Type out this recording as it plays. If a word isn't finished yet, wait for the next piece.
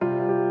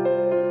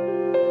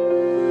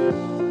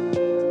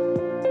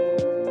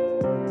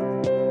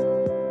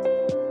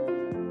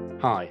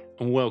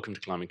and welcome to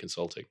Climbing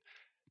Consulting.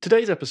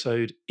 Today's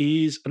episode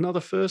is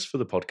another first for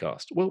the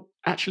podcast. Well,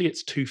 actually,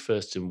 it's two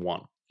firsts in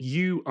one.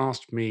 You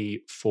asked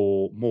me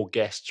for more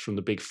guests from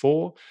the Big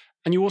Four,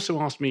 and you also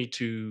asked me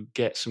to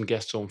get some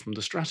guests on from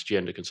the strategy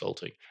end of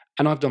consulting.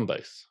 And I've done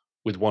both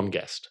with one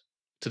guest.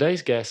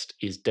 Today's guest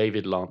is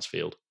David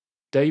Lancefield.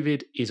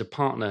 David is a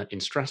partner in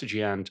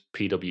strategy and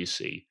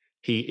PwC.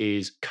 He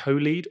is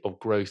co-lead of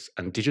growth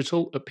and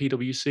digital at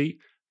PwC,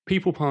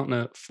 people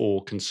partner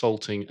for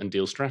consulting and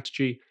deal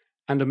strategy,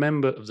 and a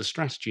member of the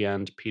strategy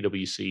and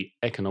PwC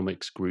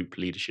economics group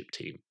leadership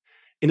team.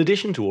 In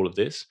addition to all of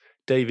this,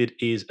 David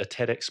is a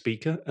TEDx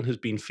speaker and has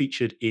been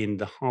featured in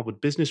the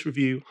Harvard Business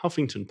Review,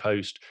 Huffington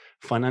Post,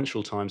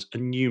 Financial Times,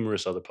 and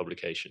numerous other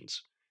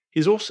publications.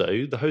 He's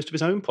also the host of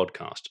his own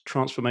podcast,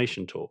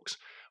 Transformation Talks,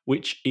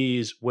 which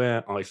is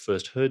where I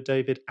first heard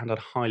David, and I'd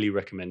highly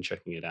recommend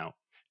checking it out.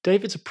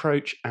 David's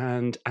approach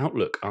and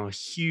outlook are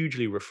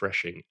hugely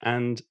refreshing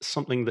and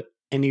something that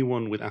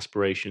anyone with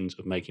aspirations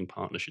of making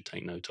partners should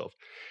take note of.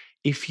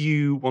 If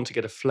you want to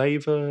get a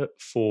flavour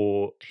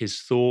for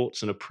his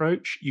thoughts and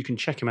approach, you can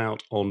check him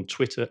out on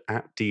Twitter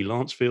at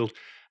 @DLancefield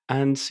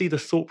and see the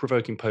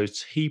thought-provoking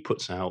posts he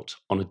puts out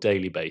on a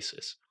daily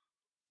basis.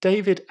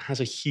 David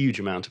has a huge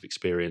amount of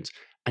experience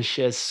and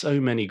shares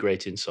so many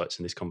great insights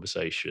in this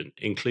conversation,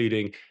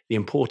 including the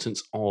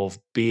importance of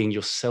being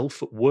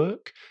yourself at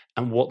work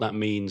and what that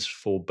means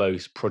for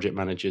both project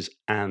managers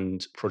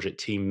and project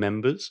team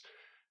members,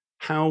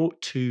 how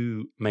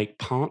to make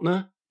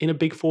partner in a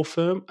Big Four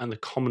firm and the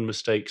common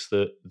mistakes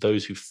that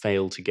those who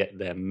fail to get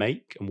there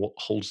make and what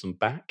holds them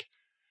back,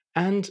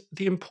 and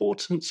the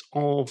importance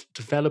of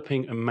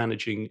developing and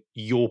managing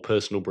your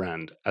personal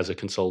brand as a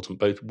consultant,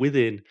 both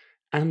within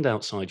and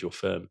outside your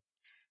firm.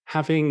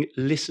 Having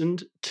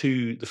listened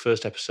to the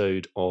first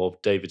episode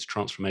of David's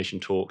Transformation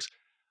Talks,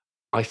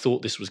 I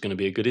thought this was going to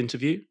be a good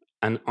interview,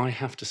 and I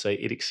have to say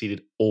it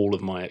exceeded all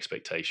of my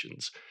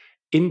expectations.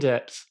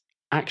 In-depth,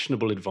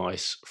 actionable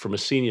advice from a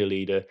senior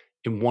leader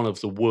in one of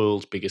the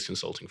world's biggest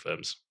consulting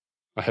firms.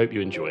 I hope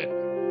you enjoy it.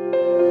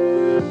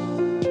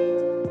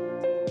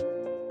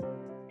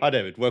 Hi,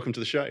 David. Welcome to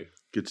the show.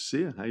 Good to see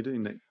you. How are you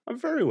doing, Nick? I'm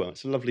very well.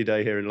 It's a lovely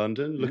day here in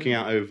London. Looking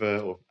out over,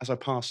 or as I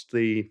passed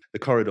the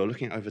corridor,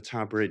 looking out over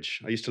Tower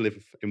Bridge. I used to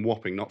live in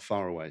Wapping, not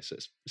far away, so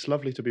it's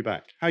lovely to be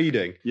back. How are you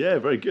doing? Yeah,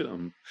 very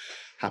good.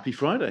 Happy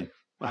Friday.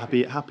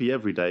 Happy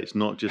every day. It's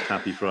not just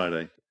Happy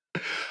Friday.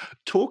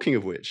 Talking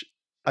of which,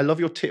 I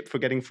love your tip for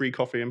getting free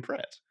coffee in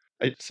Pret.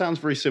 It sounds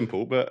very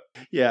simple, but...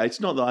 Yeah,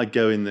 it's not that I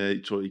go in there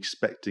sort of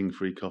expecting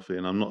free coffee,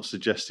 and I'm not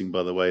suggesting,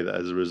 by the way, that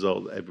as a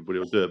result that everybody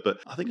will do it.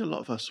 But I think a lot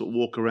of us sort of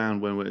walk around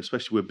when we're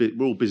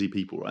all busy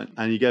people, right?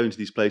 And you go into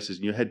these places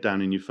and you head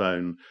down in your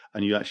phone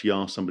and you actually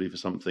ask somebody for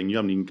something. You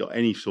haven't even got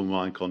any sort of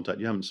eye contact.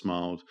 You haven't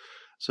smiled.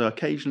 So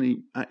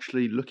occasionally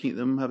actually looking at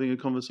them, having a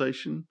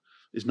conversation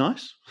is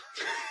nice.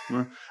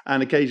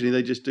 And occasionally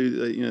they just do,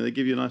 they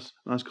give you a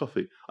nice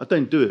coffee. I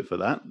don't do it for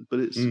that, but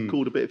it's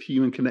called a bit of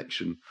human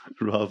connection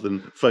rather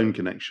than phone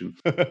connection.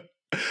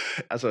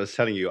 As I was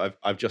telling you,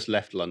 I've just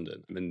left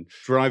London. I mean,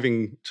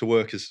 driving to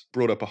work has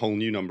brought up a whole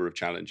new number of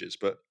challenges,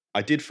 but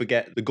I did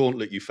forget the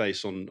gauntlet you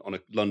face on a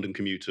London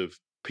commute of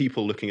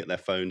people looking at their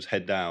phones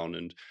head down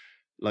and,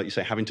 like you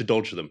say, having to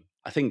dodge them.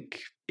 I think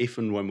if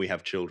and when we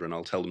have children,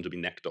 I'll tell them to be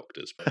neck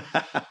doctors.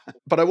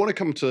 But I want to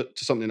come to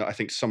something that I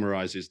think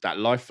summarizes that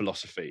life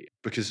philosophy,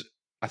 because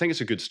I think it's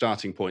a good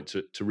starting point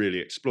to really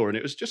explore. And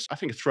it was just, I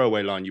think, a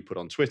throwaway line you put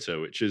on Twitter,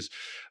 which is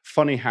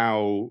funny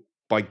how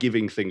by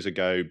giving things a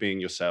go, being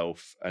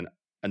yourself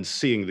and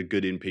seeing the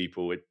good in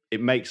people,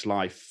 it makes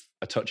life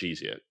a touch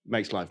easier,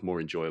 makes life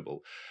more enjoyable.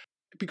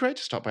 It'd be great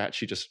to start by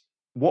actually just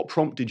what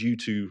prompted you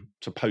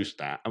to post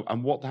that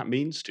and what that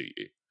means to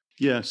you.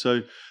 Yeah,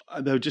 so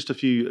there were just a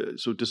few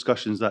sort of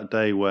discussions that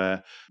day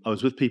where I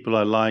was with people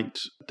I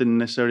liked, didn't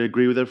necessarily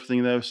agree with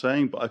everything they were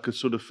saying, but I could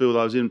sort of feel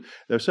that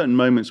there were certain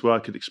moments where I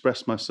could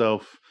express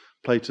myself,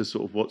 play to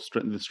sort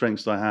of the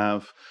strengths I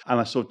have,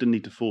 and I sort of didn't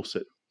need to force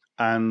it.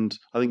 And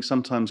I think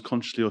sometimes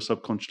consciously or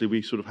subconsciously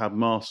we sort of have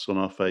masks on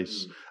our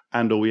face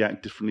or we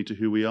act differently to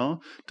who we are.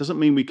 Doesn't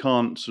mean we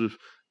can't sort of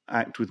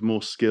act with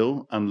more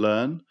skill and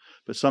learn,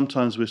 but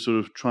sometimes we're sort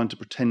of trying to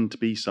pretend to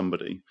be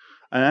somebody.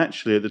 And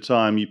actually, at the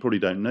time, you probably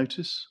don't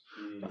notice.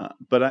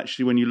 But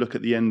actually, when you look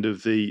at the end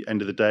of the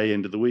day,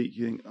 end of the week,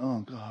 you think,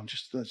 "Oh God,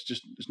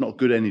 it's not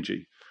good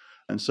energy."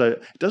 And so,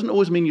 it doesn't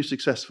always mean you're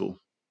successful.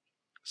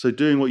 So,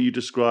 doing what you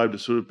described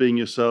as sort of being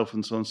yourself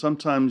and so on.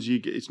 Sometimes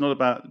it's not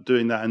about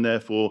doing that, and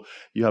therefore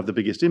you have the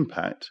biggest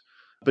impact.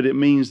 But it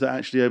means that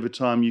actually, over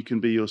time, you can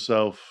be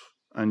yourself.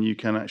 And you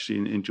can actually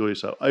enjoy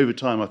yourself. Over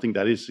time, I think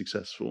that is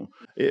successful.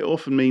 It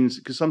often means,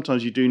 because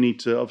sometimes you do need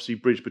to obviously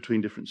bridge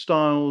between different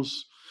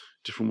styles,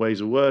 different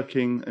ways of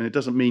working, and it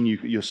doesn't mean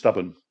you're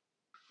stubborn.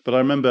 But I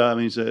remember,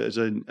 as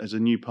a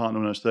new partner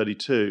when I was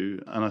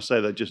 32, and I say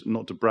that just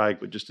not to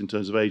brag, but just in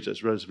terms of age,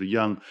 that's relatively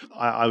young,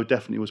 I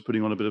definitely was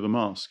putting on a bit of a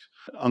mask,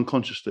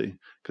 unconsciously,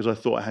 because I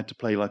thought I had to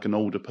play like an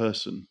older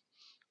person.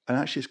 And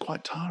actually, it's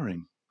quite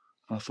tiring.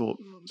 And I thought,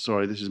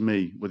 sorry, this is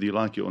me. Whether you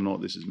like it or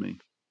not, this is me.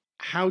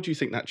 How do you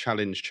think that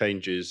challenge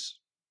changes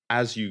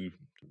as you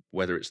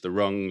whether it's the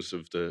rungs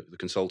of the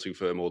consulting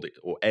firm or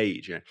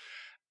age.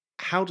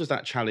 How does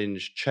that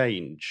challenge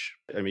change?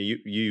 I mean,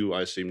 you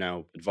I assume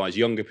now advise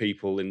younger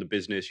people in the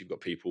business. You've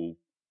got people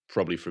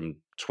probably from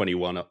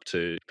 21 up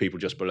to people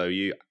just below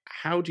you.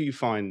 How do you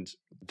find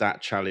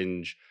that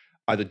challenge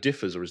either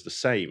differs or is the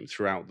same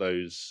throughout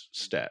those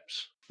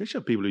steps? We actually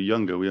have people who are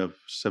younger. We have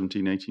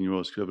 17,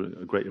 18-year-olds who have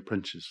a great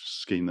apprentice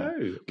scheme there,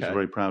 which we're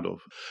very proud of.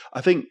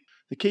 I think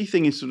the key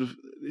thing is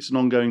it's an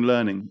ongoing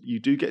learning. You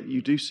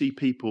do see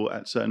people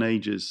at certain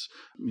ages,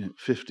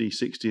 50,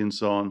 60 and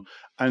so on.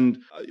 And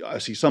I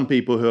see some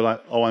people who are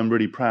like, oh, I'm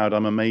really proud,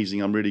 I'm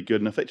amazing, I'm really good.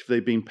 And effectively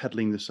they've been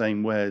peddling the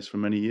same wares for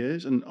many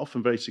years and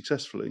often very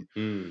successfully.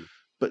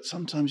 But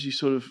sometimes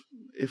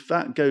if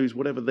that goes,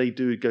 whatever they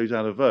do goes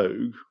out of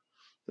vogue,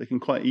 they can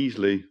quite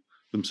easily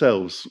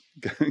themselves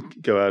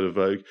go out of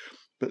vogue.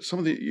 But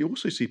you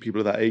also see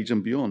people of that age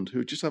and beyond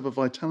who just have a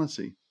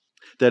vitality.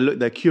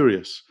 They're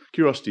curious.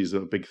 Curiosity is a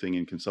big thing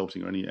in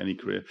consulting or any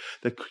career.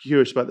 They're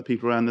curious about the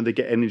people around them. They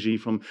get energy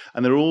from,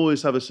 and they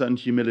always have a certain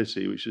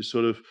humility, which is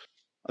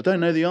I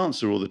don't know the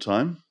answer all the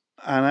time.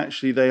 And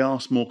actually they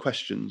ask more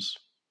questions.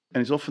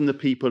 And it's often the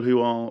people who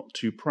are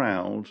too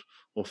proud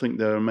or think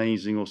they're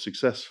amazing or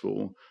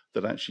successful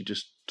that actually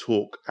just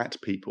talk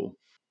at people.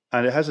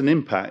 And it has an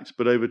impact,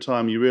 but over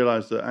time you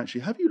realize that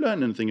actually, have you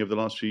learned anything over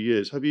the last few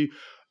years? Have you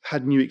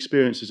had new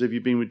experiences? Have you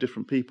been with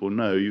different people?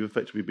 No, you've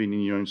effectively been in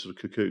your own sort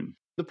of cocoon.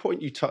 The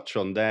point you touch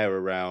on there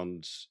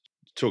around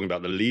talking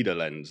about the leader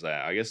lens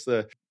there, I guess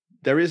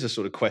there is a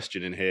sort of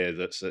question in here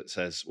that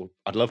says, well,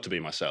 I'd love to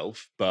be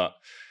myself, but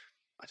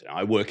I don't know,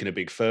 I work in a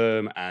big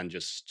firm and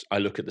I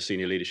look at the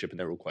senior leadership and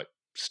they're all quite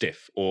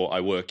stiff, or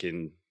I work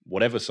in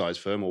whatever size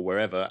firm or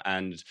wherever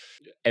and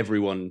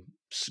everyone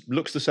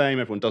looks the same,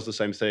 everyone does the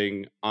same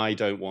thing. I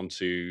don't want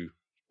to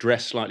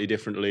dress slightly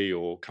differently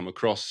or come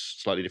across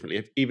slightly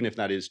differently, even if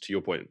that is, to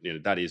your point,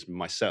 that is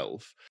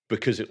myself,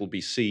 because it will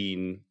be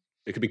seen,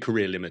 it could be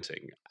career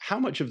limiting. How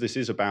much of this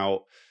is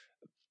about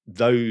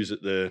those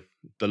at the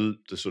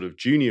sort of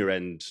junior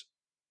end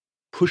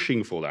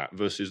pushing for that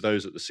versus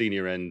those at the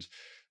senior end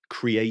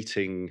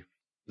creating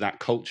that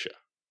culture?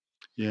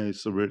 Yeah,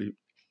 it's a really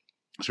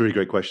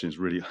great question. It's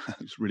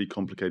really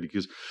complicated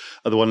because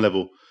at the one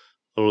level,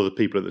 a lot of the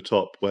people at the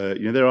top where,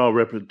 there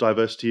are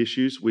diversity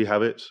issues, we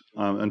have it.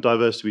 And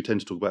diversity, we tend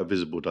to talk about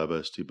visible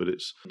diversity, but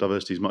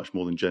diversity is much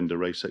more than gender,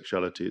 race,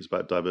 sexuality. It's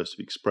about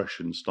diversity of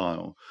expression,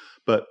 style.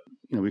 But,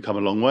 we've come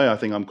a long way. I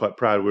think I'm quite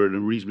proud we're in a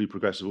reasonably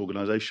progressive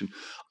organization.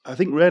 I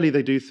think rarely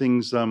they do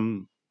things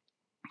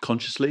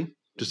consciously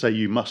to say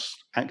you must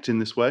act in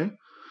this way.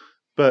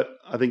 But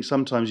I think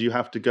sometimes you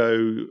have to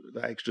go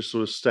that extra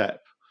sort of step.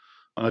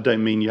 And I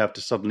don't mean you have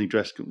to suddenly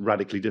dress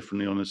radically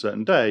differently on a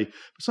certain day,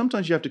 but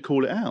sometimes you have to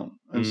call it out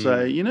and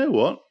say, you know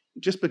what,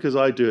 just because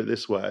I do it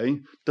this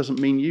way doesn't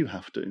mean you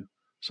have to.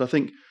 So I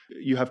think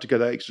you have to go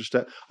that extra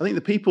step. I think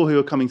the people who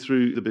are coming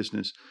through the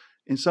business,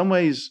 in some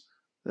ways,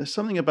 there's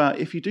something about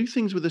if you do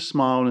things with a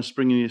smile and a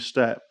spring in your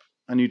step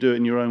and you do it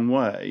in your own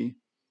way,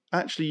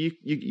 actually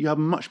you have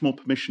much more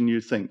permission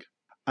you'd think.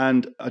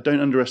 And I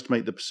don't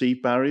underestimate the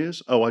perceived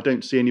barriers. Oh, I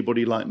don't see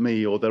anybody like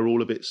me, or they're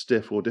all a bit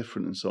stiff or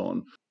different and so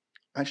on.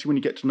 Actually, when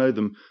you get to know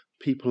them,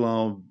 people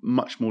are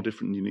much more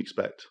different than you'd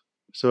expect.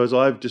 So as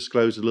I've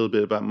disclosed a little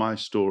bit about my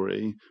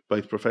story,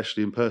 both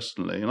professionally and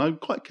personally, and I'm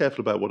quite careful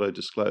about what I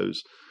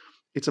disclose,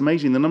 it's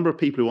amazing the number of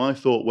people who I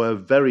thought were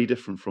very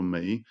different from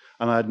me,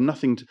 and I had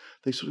nothing to,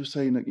 they sort of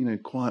say,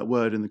 quiet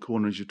word in the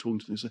corner as you're talking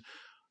to them, they say,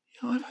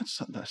 I've had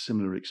that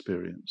similar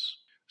experience.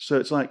 So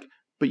it's like,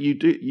 but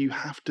you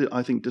have to,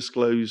 I think,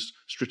 disclose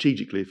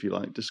strategically, if you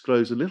like,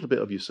 disclose a little bit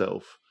of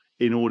yourself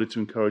in order to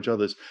encourage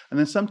others, and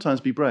then sometimes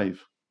be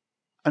brave.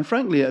 And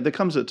frankly, there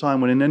comes a time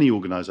when in any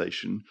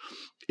organization,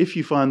 if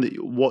you find that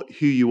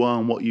who you are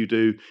and what you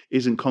do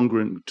isn't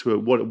congruent to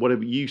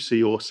whatever you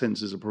see or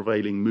sense as a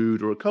prevailing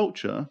mood or a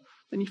culture,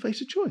 then you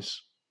face a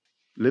choice.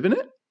 Live in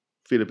it,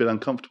 feel a bit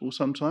uncomfortable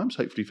sometimes,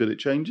 hopefully feel it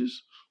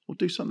changes, or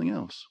do something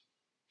else.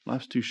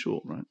 Life's too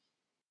short, right?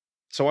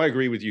 So I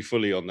agree with you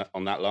fully on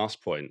that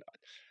last point.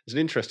 There's an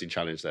interesting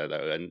challenge there,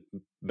 though, and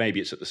maybe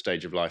it's at the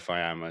stage of life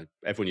I am.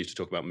 Everyone used to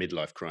talk about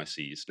midlife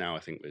crises. Now I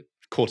think the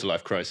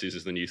quarter-life crisis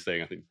is the new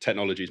thing. I think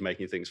technology is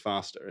making things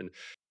faster. And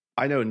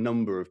I know a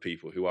number of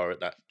people who are at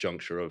that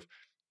juncture of,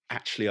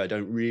 actually, I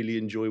don't really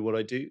enjoy what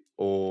I do,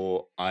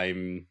 or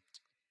I'm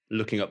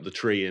looking up the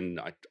tree and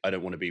I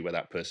don't want to be where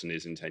that person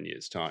is in 10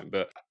 years' time.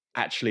 But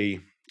actually,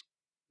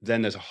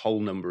 then there's a whole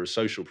number of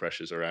social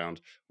pressures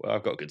around, well,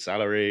 I've got a good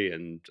salary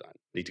and I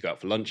need to go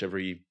out for lunch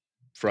every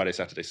Friday,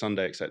 Saturday,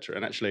 Sunday, etc.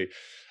 And actually,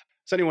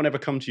 has anyone ever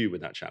come to you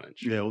with that challenge?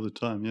 Yeah, all the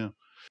time, yeah.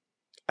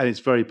 And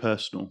it's very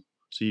personal.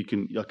 So I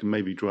can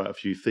maybe draw out a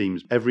few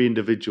themes. Every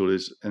individual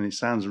is, and it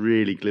sounds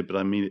really glib, but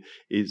I mean it,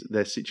 is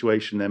their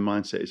situation, their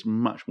mindset is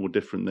much more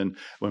different than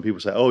when people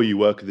say, oh, you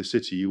work at the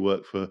city, you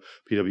work for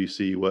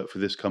PwC, you work for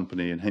this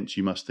company, and hence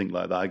you must think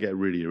like that. I get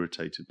really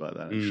irritated by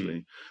that,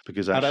 actually.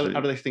 Because actually...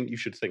 How do they think you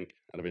should think?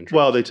 out of interest?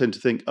 Well, they tend to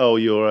think, oh,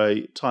 you're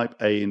a type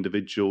A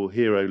individual,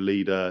 hero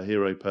leader,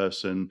 hero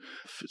person,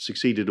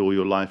 succeeded all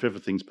your life,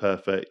 everything's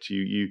perfect.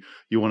 You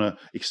want to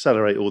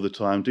accelerate all the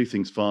time, do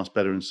things fast,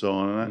 better, and so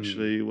on. And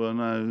actually, well,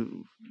 no,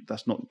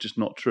 that's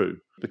not true,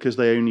 because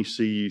they only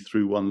see you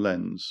through one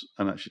lens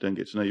and actually don't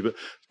get to know you. But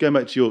going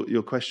back to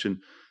your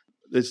question,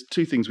 there's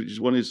two things, which is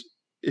one is,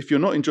 if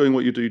you're not enjoying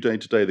what you do day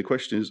to day, the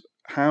question is,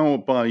 how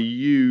by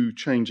you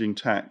changing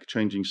tack,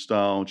 changing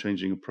style,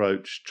 changing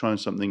approach, trying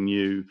something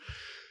new,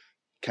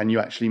 can you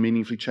actually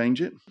meaningfully change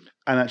it?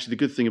 And actually, the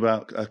good thing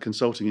about a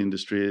consulting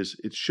industry is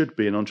it should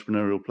be an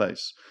entrepreneurial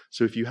place.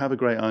 So if you have a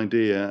great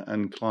idea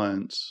and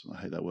clients,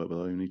 I hate that word,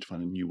 but I need to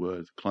find a new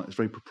word. Client, it's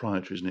very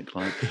proprietary, isn't it,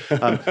 client?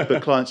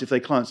 But clients,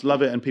 if clients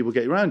love it and people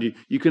get around you,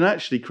 you can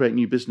actually create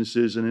new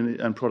businesses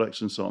and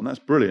products and so on. That's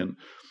brilliant.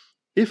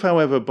 If,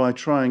 however, by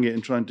trying it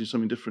and trying to do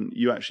something different,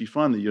 you actually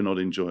find that you're not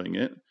enjoying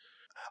it,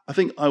 I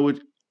think I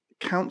would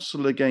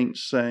counsel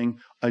against saying,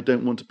 I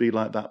don't want to be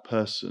like that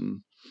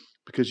person,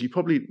 because you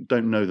probably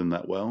don't know them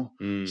that well.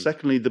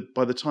 Secondly,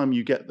 by the time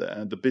you get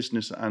there, the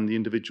business and the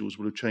individuals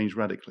will have changed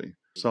radically.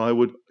 So I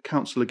would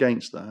counsel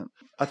against that.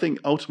 I think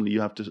ultimately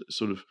you have to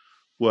sort of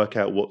work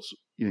out what's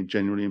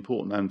genuinely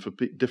important. And for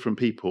different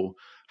people,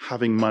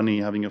 having money,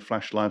 having a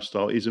flash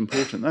lifestyle is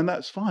important. And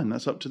that's fine.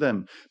 That's up to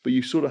them. But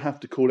you sort of have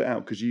to call it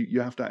out, because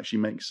you have to actually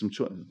make some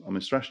choices. I'm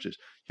a strategist.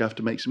 You have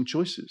to make some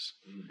choices.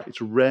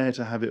 It's rare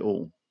to have it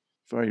all.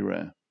 Very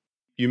rare.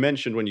 You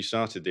mentioned when you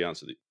started the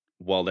answer that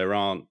while there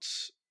aren't,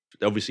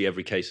 obviously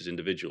every case is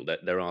individual, that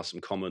there are some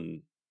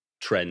common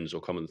trends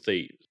or common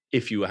themes.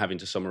 If you were having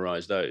to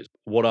summarize those,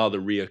 what are the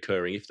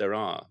reoccurring, if there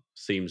are,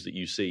 themes that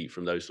you see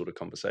from those sort of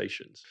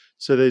conversations?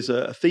 So there's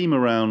a theme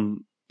around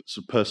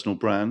sort of personal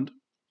brand.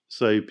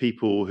 So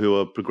people who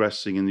are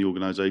progressing in the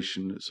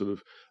organization, sort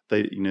of,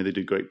 they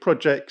do great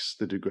projects,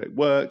 they do great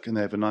work, and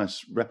they have a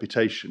nice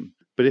reputation.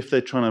 But if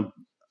they're trying to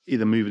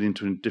either move it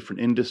into a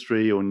different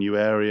industry or new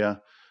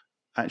area,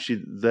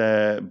 actually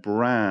their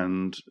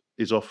brand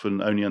is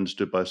often only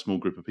understood by a small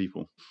group of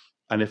people.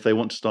 And if they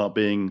want to start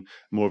being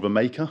more of a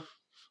maker,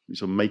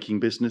 sort of making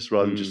business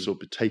rather than just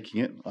sort of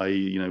taking it,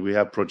 i.e., we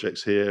have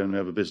projects here and we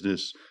have a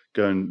business,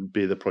 go and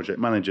be the project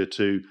manager,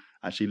 to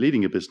actually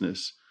leading a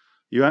business,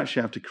 you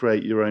actually have to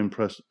create your own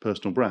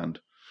personal brand.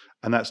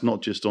 And that's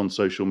not just on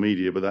social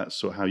media, but that's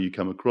sort of how you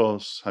come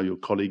across, how your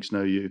colleagues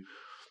know you.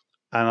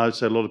 And I'd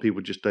say a lot of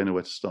people just don't know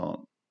where to start.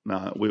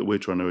 Now, we're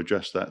trying to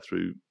address that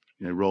through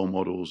role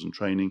models and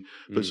training,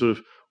 but sort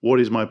of, what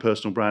is my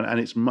personal brand? And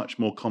it's much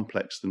more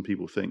complex than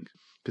people think,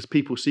 because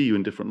people see you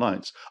in different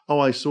lights. Oh,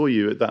 I saw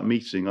you at that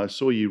meeting. I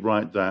saw you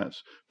write that,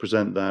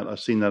 present that. I've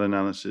seen that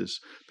analysis.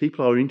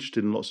 People are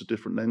interested in lots of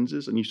different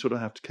lenses, and you sort of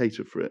have to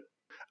cater for it.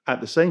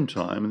 At the same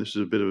time, and this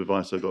is a bit of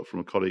advice I got from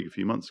a colleague a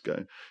few months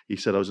ago, he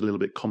said I was a little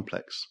bit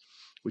complex,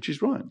 which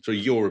is right. So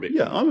you're a bit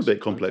complex. I'm a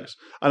bit complex.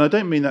 Okay. And I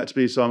don't mean that to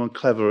be so I'm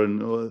clever,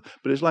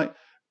 but it's like,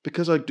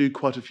 because I do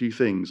quite a few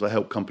things. I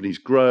help companies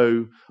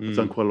grow. I've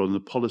done quite a lot in the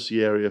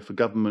policy area for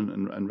government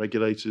and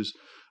regulators,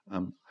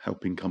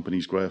 helping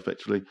companies grow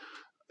effectively.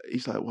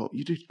 He's like, well,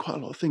 you do quite a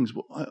lot of things.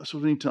 Well,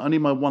 I need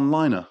my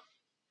one-liner.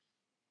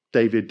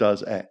 David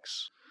does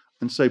X.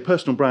 And so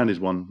personal brand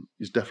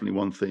is definitely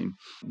one theme.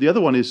 The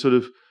other one is sort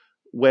of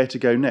where to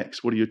go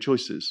next. What are your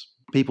choices?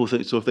 People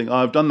think, oh,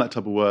 I've done that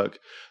type of work.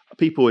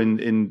 People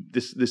in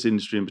this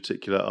industry in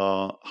particular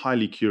are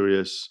highly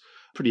curious,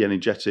 pretty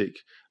energetic,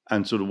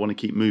 and sort of want to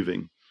keep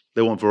moving.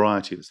 They want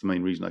variety. That's the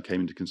main reason I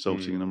came into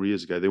consulting a number of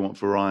years ago. They want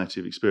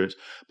variety of experience,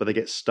 but they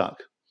get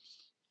stuck.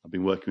 I've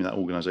been working with that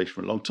organization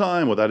for a long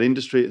time, or that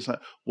industry. It's like,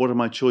 what are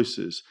my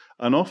choices?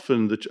 And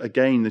often,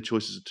 the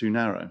choices are too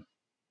narrow.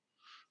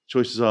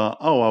 Choices are,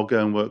 I'll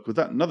go and work with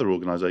that another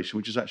organization,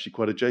 which is actually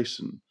quite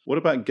adjacent. What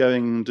about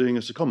going and doing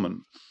a secondment?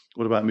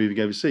 What about moving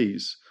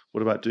overseas?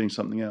 What about doing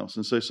something else?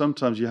 And so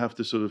sometimes you have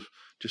to sort of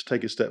just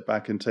take a step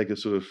back and take a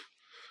sort of,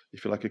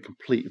 if you like, a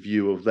complete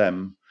view of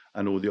them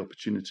and all the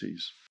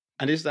opportunities.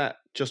 And is that,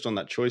 just on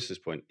that choices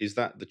point, is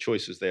that the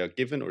choices they are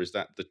given, or is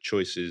that the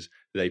choices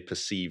they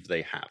perceive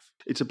they have?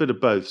 It's a bit of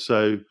both.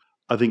 So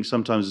I think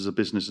sometimes as a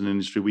business and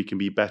industry, we can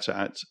be better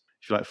at,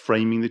 if you like,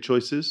 framing the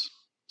choices.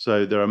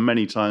 So there are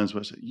many times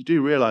where you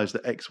do realize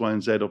that X, Y,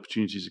 and Z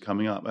opportunities are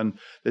coming up, and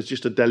there's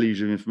just a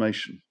deluge of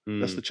information.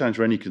 That's the challenge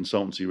for any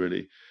consultancy,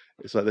 really.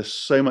 It's like there's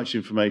so much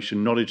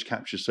information, knowledge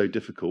capture is so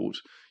difficult.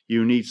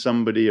 You need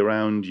somebody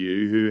around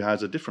you who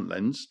has a different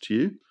lens to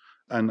you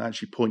and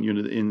actually point you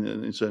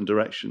in certain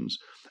directions.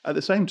 At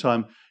the same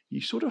time,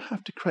 you sort of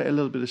have to create a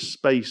little bit of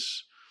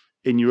space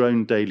in your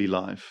own daily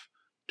life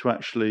to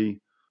actually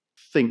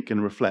think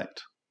and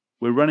reflect.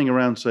 We're running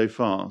around so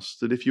fast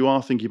that if you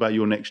are thinking about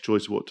your next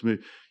choice of what to move,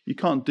 you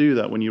can't do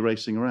that when you're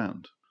racing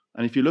around.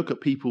 And if you look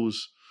at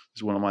this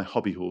is one of my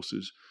hobby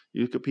horses,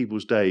 you look at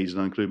people's days,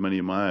 and I include many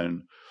of my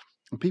own,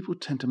 and people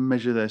tend to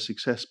measure their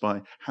success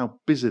by how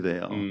busy they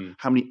are,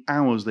 how many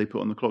hours they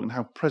put on the clock, and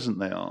how present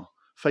they are.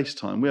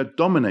 FaceTime. We are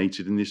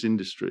dominated in this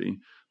industry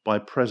by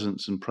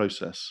presence and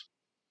process.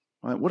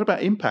 Right? What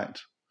about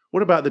impact?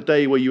 What about the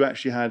day where you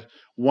actually had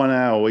 1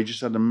 hour where you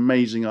just had an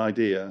amazing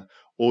idea,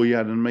 or you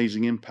had an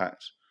amazing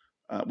impact?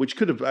 which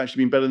could have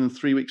actually been better than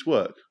 3 weeks'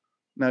 work.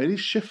 Now, it is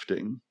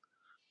shifting,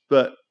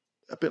 but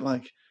a bit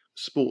like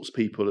sports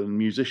people and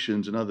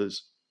musicians and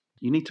others,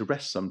 you need to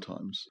rest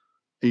sometimes.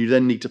 And you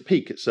then need to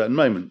peak at certain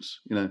moments,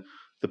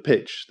 the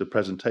pitch, the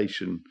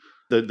presentation,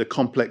 the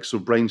complex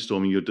sort of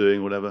brainstorming you're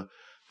doing, whatever.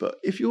 But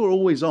if you're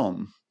always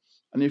on,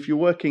 and if you're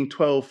working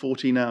 12,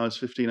 14 hours,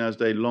 15 hours a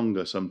day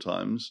longer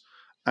sometimes,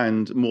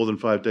 and more than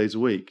 5 days a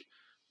week,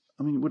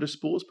 I mean, would a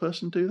sports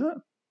person do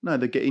that? No,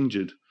 they'd get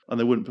injured and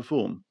they wouldn't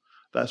perform.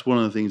 That's one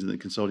of the things in the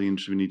consulting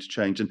industry we need to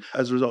change. And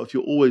as a result, if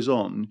you're always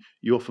on,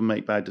 you often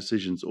make bad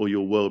decisions or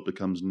your world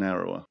becomes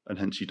narrower and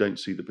hence you don't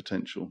see the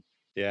potential.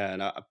 Yeah,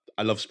 and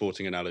I love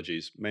sporting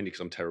analogies, mainly because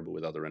I'm terrible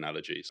with other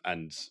analogies,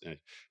 and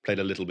played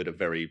a little bit of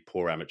very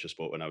poor amateur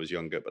sport when I was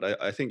younger. But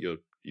I think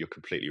you're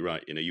completely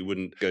right. You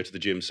wouldn't go to the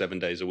gym 7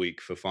 days a week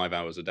for 5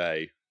 hours a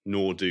day,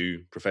 nor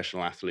do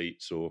professional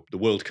athletes or the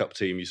World Cup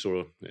team. You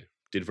saw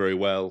did very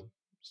well.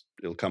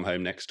 It'll come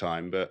home next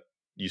time, but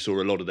you saw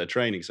a lot of their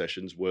training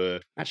sessions were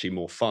actually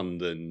more fun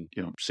than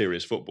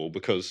serious football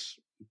because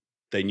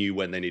they knew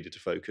when they needed to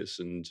focus,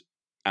 and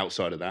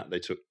outside of that, they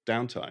took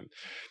downtime.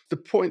 The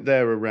point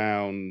there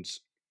around,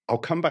 I'll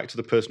come back to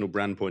the personal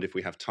brand point if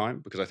we have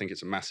time, because I think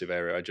it's a massive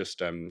area. I just,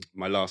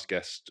 my last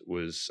guest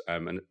was a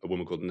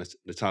woman called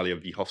Natalia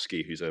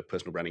Vyhovsky, who's a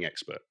personal branding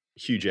expert.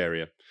 Huge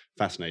area,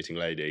 fascinating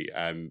lady.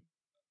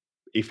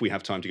 If we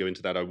have time to go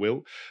into that, I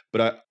will.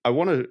 But I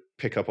want to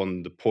pick up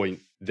on the point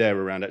there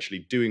around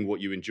actually doing what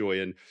you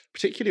enjoy, and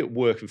particularly at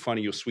work and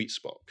finding your sweet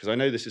spot. Because I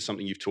know this is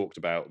something you've talked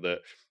about, that,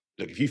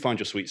 look, if you find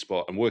your sweet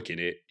spot and work in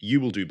it,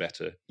 you will do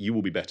better. You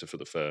will be better for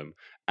the firm.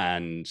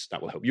 And that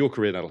will help your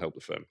career. That'll help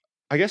the firm.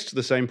 I guess to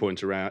the same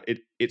point around,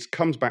 it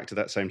comes back to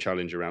that same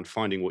challenge around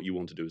finding what you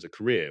want to do as a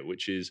career,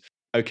 which is,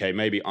 okay,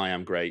 maybe I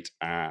am great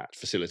at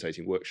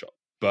facilitating workshops,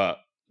 but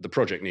the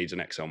project needs an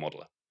Excel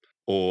modeler,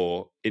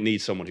 or it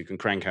needs someone who can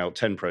crank out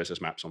 10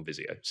 process maps on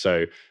Visio.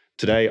 So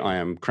today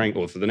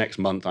or for the next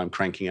month, I'm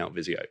cranking out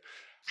Visio.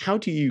 How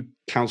do you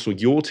counsel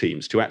your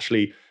teams to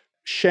actually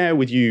share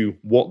with you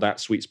what that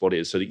sweet spot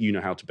is so that you know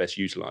how to best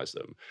utilize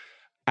them,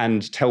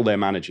 and tell their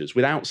managers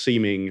without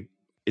seeming,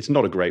 it's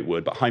not a great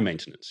word, but high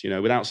maintenance,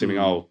 without seeming,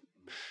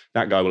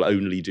 that guy will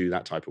only do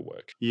that type of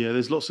work? Yeah,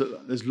 there's lots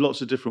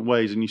of different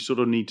ways, and you sort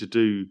of need to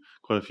do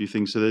quite a few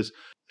things. So there's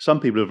some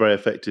people who are very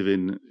effective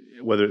in,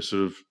 whether it's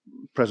sort of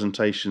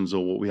presentations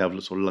or what we have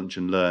sort of lunch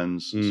and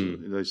learns, sort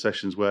of those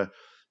sessions where,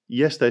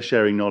 yes, they're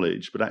sharing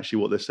knowledge, but actually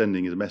what they're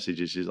sending as a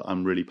message is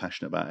I'm really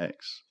passionate about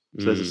X.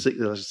 So there's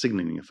a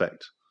signaling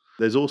effect.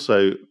 There's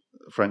also,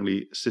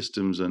 frankly,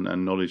 systems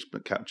and knowledge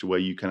capture where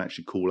you can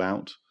actually call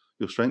out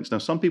your strengths. Now,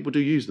 some people do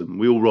use them.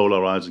 We all roll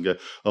our eyes and go,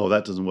 oh,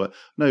 that doesn't work.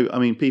 No, I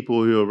mean,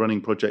 people who are running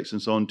projects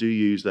and so on do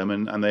use them,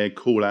 and they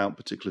call out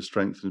particular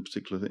strengths and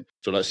particular things.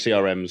 So like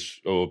CRMs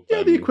or...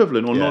 the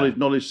equivalent, or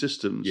knowledge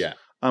systems. Yeah.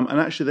 And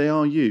actually they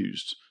are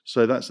used.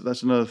 So that's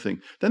another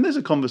thing. Then there's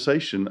a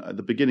conversation at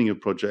the beginning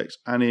of projects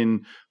and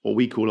in what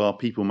we call our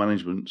people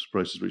management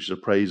process, which is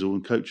appraisal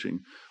and coaching,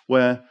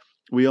 where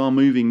we are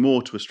moving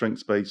more to a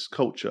strengths-based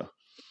culture,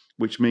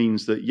 which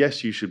means that,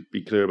 yes, you should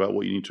be clear about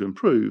what you need to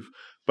improve,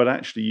 but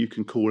actually you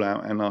can call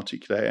out and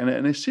articulate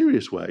in a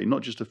serious way,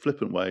 not just a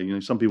flippant way.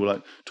 Some people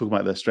like talk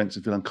about their strengths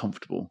and feel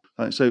uncomfortable.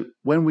 So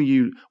when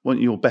you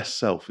want your best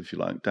self, if you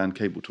like, Dan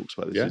Cable talks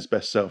about this, his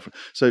best self.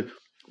 So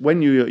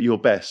when you're at your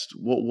best,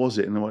 what was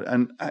it?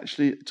 And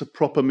actually it's a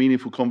proper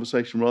meaningful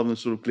conversation rather than a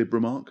sort of glib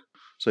remark.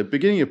 So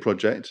beginning a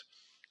project,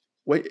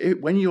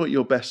 when you're at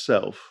your best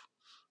self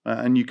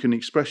and you can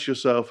express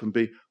yourself and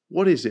be,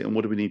 what is it and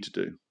what do we need to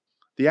do?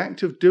 The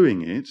act of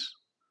doing it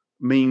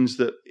means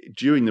that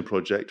during the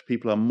project,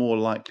 people are more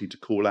likely to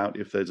call out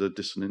if there's a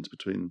dissonance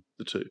between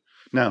the two.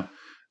 Now,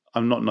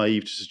 I'm not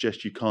naive to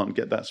suggest you can't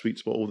get that sweet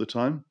spot all the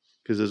time,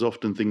 because there's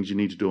often things you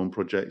need to do on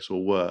projects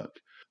or work.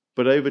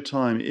 But over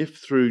time, if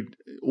through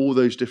all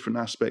those different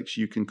aspects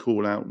you can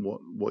call out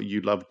what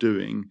you love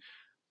doing,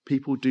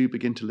 people do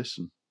begin to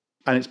listen.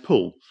 And it's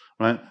pull,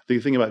 right? The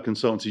thing about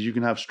consultancy is you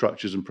can have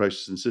structures and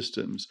processes and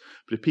systems,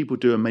 but if people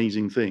do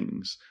amazing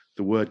things,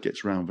 the word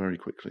gets around very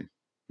quickly,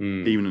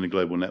 even in a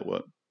global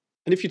network.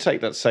 And if you take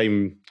that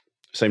same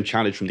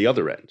challenge from the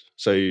other end,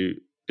 so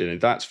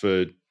that's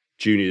for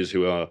juniors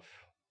who are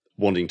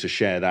wanting to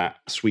share that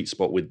sweet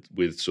spot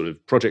with sort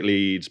of project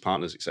leads,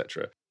 partners,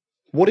 etc.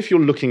 What if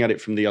you're looking at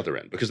it from the other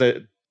end? Because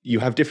you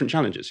have different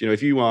challenges.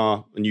 If you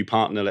are a new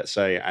partner, let's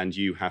say, and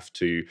you've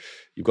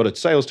got a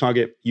sales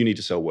target, you need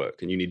to sell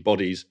work and you need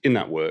bodies in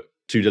that work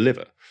to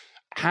deliver.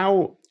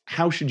 How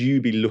should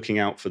you be looking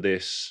out for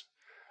this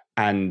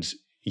and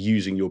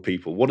using your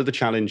people? What are the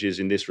challenges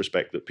in this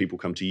respect that people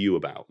come to you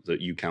about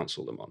that you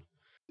counsel them on?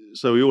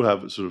 So we all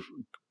have sort of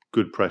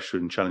good pressure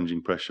and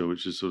challenging pressure,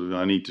 which is sort of,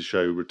 I need to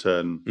show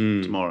return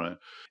tomorrow.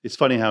 It's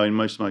funny how in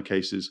most of my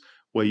cases,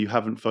 where you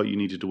haven't felt you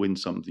needed to win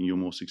something, you're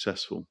more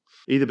successful,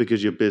 either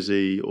because you're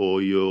busy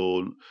or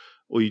you're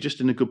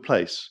just in a good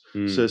place.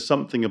 So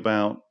something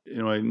about,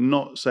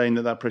 not saying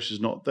that pressure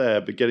is not there,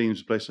 but getting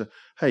into a place where,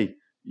 hey,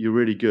 you're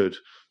really good,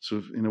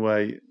 sort of in a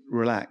way,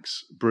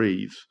 relax,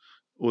 breathe,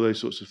 all those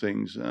sorts of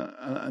things.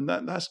 And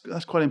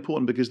that's quite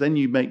important, because then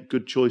you make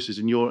good choices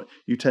and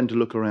you tend to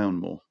look around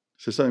more.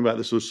 So something about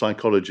the sort of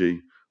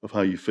psychology of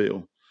how you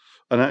feel.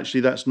 And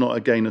actually, that's not,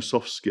 again, a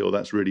soft skill.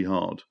 That's really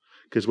hard.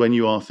 Because when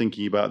you are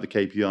thinking about the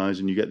KPIs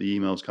and you get the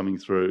emails coming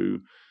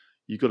through,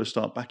 you've got to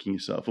start backing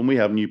yourself. And we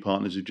have new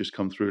partners who've just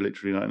come through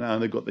literally right now,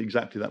 and they've got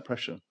exactly that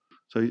pressure.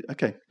 So,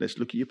 okay, let's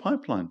look at your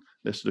pipeline.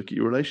 Let's look at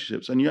your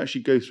relationships. And you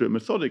actually go through it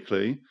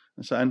methodically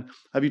and say, and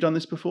have you done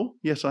this before?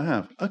 Yes, I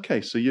have.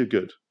 Okay, so you're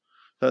good.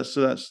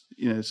 So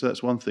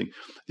that's one thing.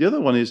 The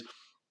other one is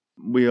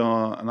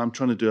and I'm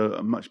trying to do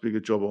a much bigger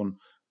job on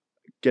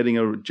getting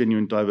a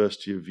genuine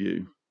diversity of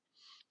view.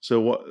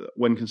 So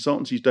when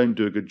consultancies don't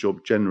do a good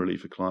job generally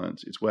for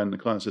clients, it's when the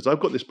client says, I've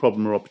got this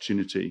problem or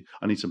opportunity,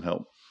 I need some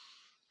help.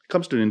 It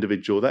comes to an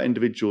individual, that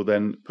individual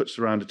then puts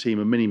around a team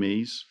of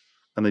mini-me's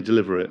and they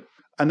deliver it.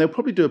 And they'll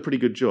probably do a pretty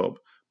good job,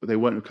 but they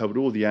won't have covered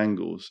all the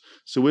angles.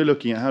 So we're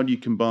looking at how do you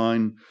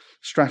combine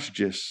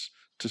strategists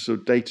to sort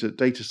of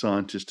data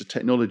scientists to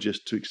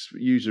technologists to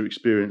user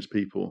experience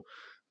people.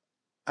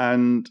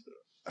 And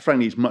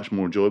frankly, it's much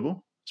more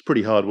enjoyable. It's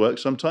pretty hard work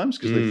sometimes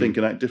because they think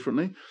and act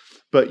differently.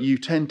 But you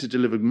tend to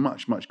deliver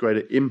much, much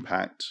greater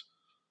impact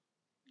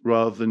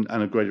and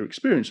a greater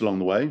experience along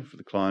the way for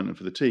the client and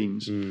for the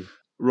teams,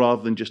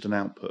 rather than just an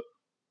output,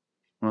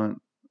 right?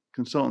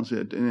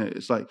 Consultancy,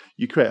 it's like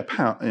you create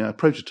a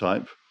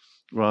prototype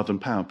rather than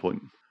PowerPoint.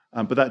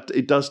 But that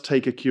it does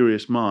take a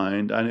curious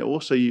mind, and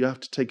you have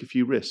to take a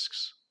few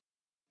risks.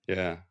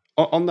 Yeah.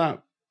 On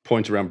that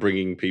point around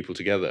bringing people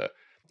together,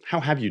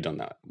 how have you done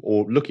that?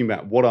 Or looking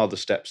back, what are the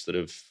steps that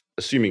have,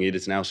 assuming it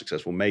is now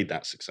successful, made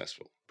that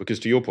successful? Because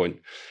to your point,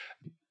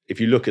 if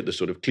you look at the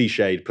sort of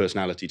cliched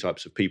personality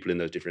types of people in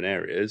those different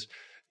areas,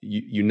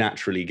 you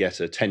naturally get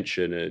a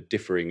tension, a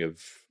differing of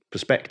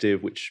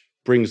perspective, which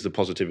brings the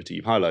positivity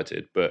you've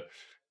highlighted, but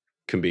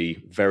can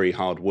be very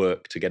hard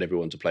work to get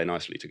everyone to play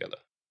nicely together.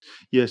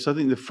 Yes, I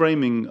think the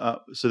framing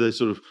up, so there's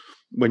sort of,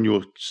 when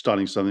you're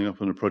starting something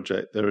up on a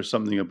project, there is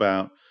something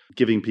about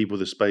giving people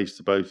the space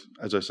to both,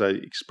 as I say,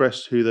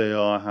 express who they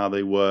are, how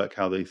they work,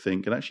 how they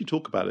think, and actually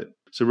talk about it.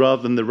 So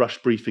rather than the rush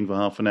briefing for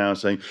half an hour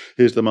saying,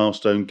 here's the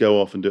milestone,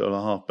 go off and do it on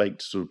a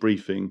half-baked sort of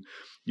briefing,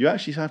 you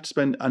actually have to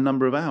spend a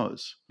number of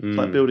hours. It's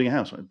like building a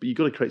house, right? But you've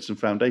got to create some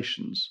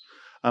foundations.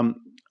 And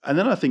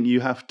then I think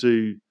you have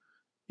to,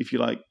 if you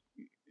like,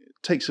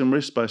 take some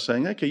risks by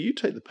saying, okay, you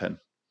take the pen,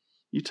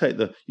 you take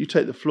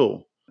the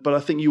floor. But I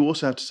think you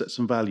also have to set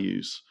some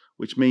values,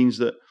 which means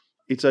that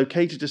it's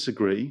okay to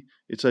disagree,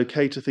 it's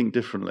okay to think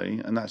differently,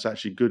 and that's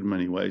actually good in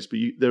many ways, but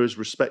there is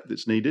respect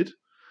that's needed.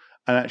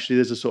 And actually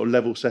there's a sort of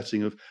level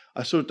setting of,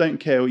 I sort of don't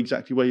care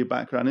exactly where your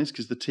background is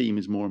because the team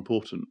is more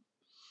important.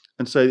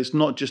 And so it's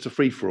not just a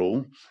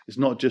free-for-all. It's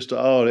not just,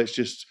 let's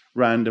just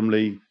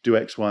randomly do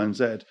X, Y, and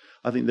Z.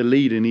 I think the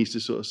leader needs to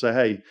sort of say,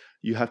 hey,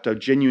 you have to have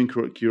genuine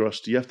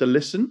curiosity. You have to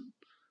listen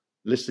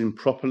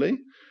properly,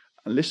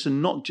 and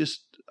listen not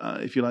just,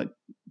 if you like,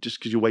 just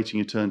because you're waiting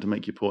your turn to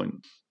make your point.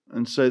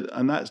 And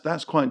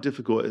that's quite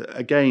difficult,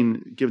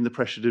 again, given the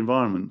pressured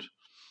environment.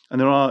 And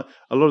there are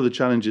a lot of the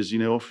challenges,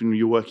 often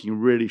you're working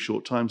really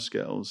short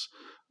timescales.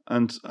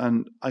 And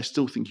I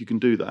still think you can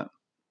do that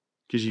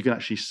because you can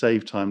actually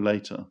save time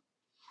later.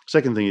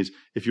 Second thing is,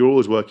 if you're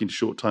always working to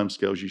short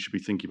timescales, you should be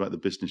thinking about the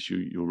business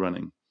you're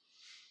running,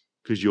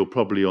 because you're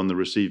probably on the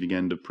receiving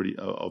end of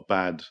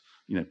bad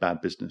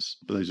business.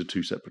 But those are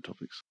two separate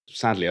topics.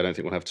 Sadly, I don't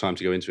think we'll have time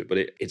to go into it, but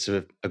it's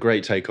a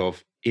great take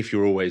off. If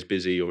you're always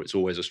busy or it's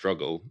always a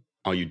struggle,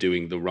 are you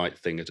doing the right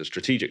thing at a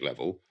strategic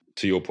level?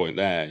 To your point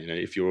there,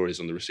 if you're always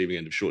on the receiving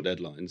end of short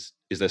deadlines,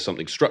 is there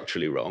something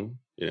structurally wrong?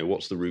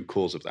 What's the root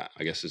cause of that?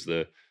 I guess is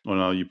the... Well,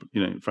 are you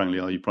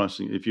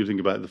pricing? If you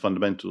think about the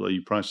fundamentals, are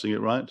you pricing it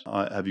right?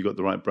 Have you got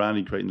the right brand? Are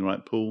you creating the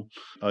right pool?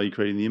 Are you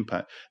creating the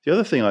impact? The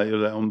other thing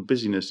on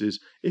busyness is,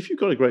 if you've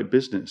got a great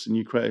business and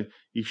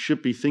you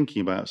should be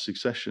thinking about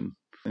succession.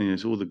 And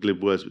it's all the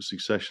glib words with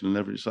succession and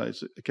leverage.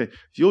 It's okay,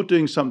 if you're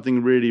doing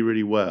something really,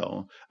 really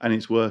well and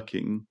it's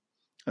working,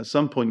 at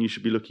some point you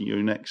should be looking at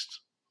your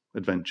next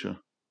adventure.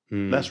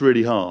 That's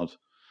really hard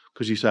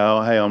because you say,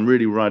 hey, I'm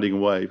really riding a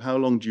wave. How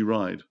long do you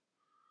ride?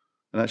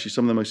 And actually,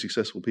 some of the most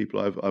successful people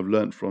I've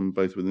learned from,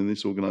 both within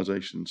this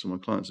organization and some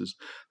of my clients, is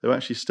they've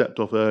actually stepped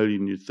off earlier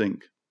than you'd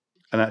think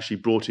and actually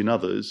brought in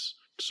others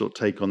to sort of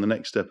take on the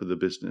next step of the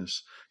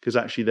business, because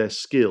actually their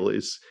skill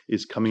is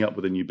coming up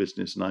with a new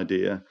business, an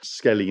idea,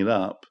 scaling it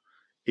up.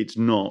 It's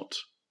not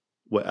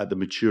at the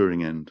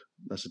maturing end.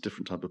 That's a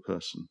different type of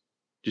person.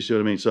 Do you see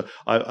what I mean? So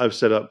I've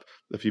set up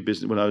a few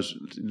business when I was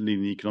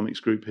leading the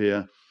economics group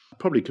here. I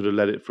probably could have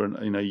led it for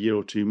a year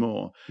or two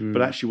more.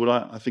 But actually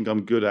what I think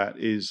I'm good at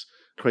is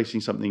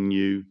creating something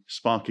new,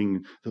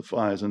 sparking the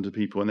fires under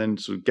people, and then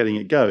sort of getting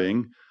it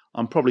going.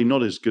 I'm probably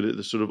not as good at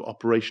the sort of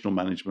operational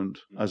management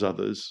as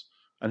others.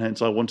 And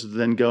hence I wanted to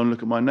then go and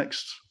look at my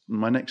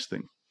next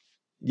thing.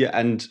 Yeah,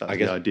 and that's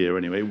the idea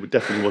anyway. It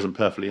definitely wasn't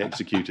perfectly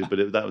executed,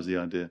 but that was the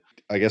idea.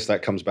 I guess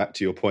that comes back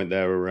to your point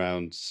there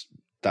around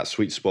that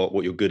sweet spot,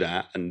 what you're good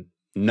at, and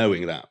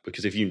knowing that?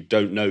 Because if you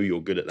don't know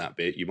you're good at that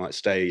bit, you might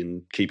stay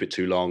and keep it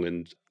too long,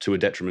 and to a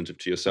detriment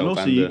to yourself. And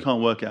also, you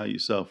can't work it out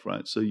yourself,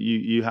 right? So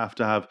you have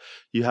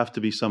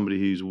to be somebody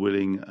who's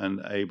willing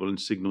and able and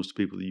signals to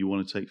people that you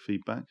want to take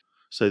feedback.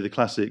 So the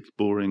classic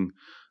boring,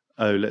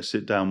 oh, let's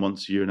sit down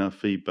once a year and have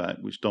feedback,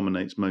 which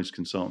dominates most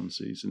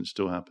consultancies, and it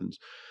still happens.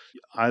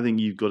 I think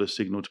you've got to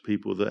signal to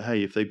people that,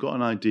 hey, if they've got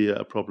an idea,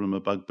 a problem, a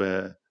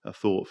bugbear, a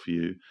thought for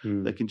you,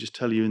 they can just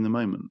tell you in the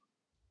moment.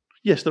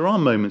 Yes, there are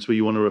moments where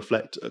you want to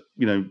reflect,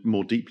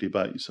 more deeply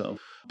about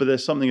yourself. But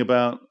there's something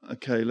about,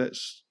 okay,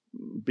 let's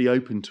be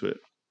open to it.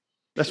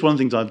 That's one of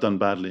the things I've done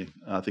badly,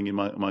 I think, in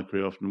my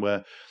career often,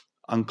 where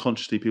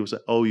unconsciously people say,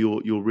 "Oh,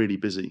 you're really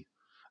busy,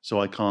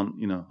 so I can't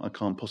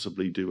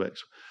possibly do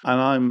X."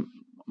 And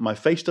my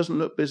face doesn't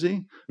look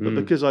busy, but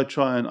because I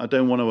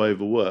don't want to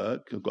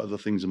overwork, I've got other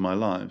things in my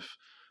life.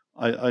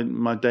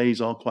 My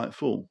days are quite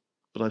full.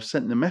 But I've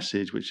sent the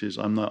message, which is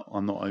I'm not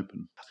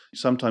open.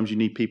 Sometimes you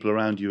need people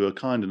around you who are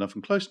kind enough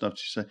and close enough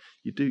to say,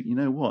 you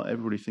know what?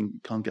 Everybody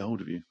can't get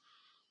hold of you.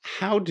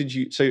 How did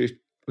you,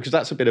 because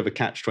that's a bit of a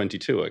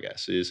catch-22, I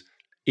guess, is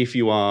if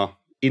you are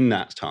in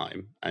that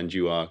time and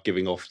you are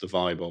giving off the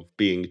vibe of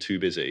being too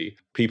busy,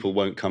 people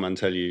won't come and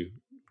tell you,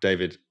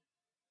 David,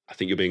 I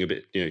think you're being a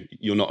bit,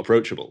 you're not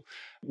approachable.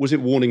 Was it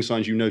warning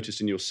signs you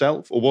noticed in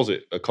yourself, or was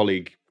it a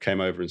colleague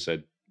came over and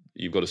said,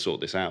 you've got to sort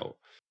this out?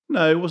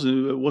 No, it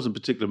wasn't. It wasn't a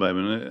particular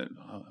moment.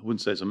 I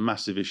wouldn't say it's a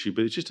massive issue,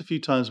 but it's just a few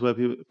times where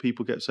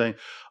people get saying,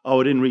 "Oh,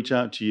 I didn't reach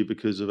out to you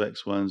because of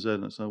X, Y, and Z."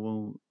 And I say,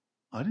 "Well,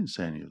 I didn't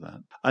say any of that."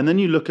 And then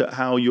you look at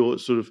how you're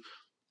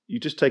you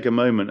just take a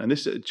moment, and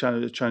this is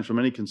a challenge for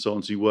many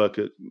consultants who work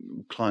at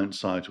client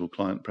site or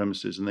client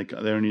premises, and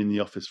they're only in the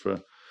office for.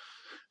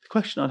 The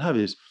question I'd have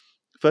is,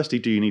 firstly,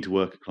 do you need to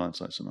work at client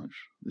site so much?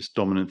 This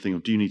dominant thing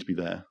of do you need to be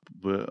there?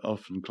 But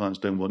often clients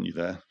don't want you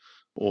there,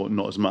 or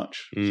not as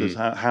much. So it's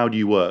how do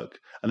you work?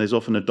 And there's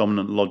often a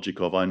dominant logic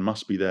of I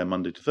must be there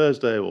Monday to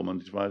Thursday or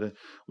Monday to Friday,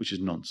 which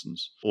is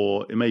nonsense.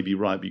 Or it may be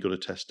right, but you've got to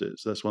test it.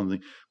 So that's one thing.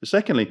 But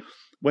secondly,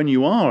 when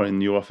you are in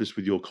your office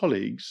with your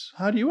colleagues,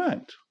 how do you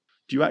act?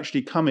 Do you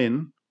actually come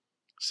in,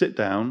 sit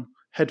down,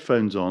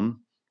 headphones on,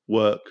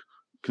 work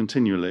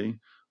continually?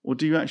 Or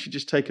do you actually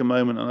just take a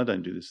moment, and I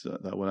don't do this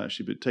that well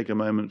actually, but take a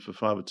moment for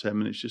 5 or 10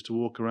 minutes just to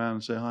walk around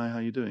and say, hi, how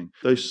are you doing?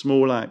 Those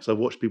small acts, I've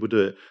watched people do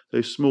it,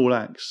 those small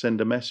acts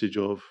send a message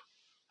of,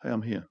 hey,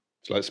 I'm here.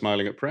 It's like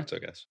smiling at Pret, I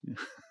guess.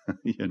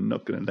 You're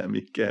not going to let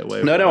me get away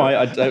with that.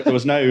 No, there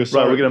was no...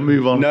 Sorry. Right, we're going to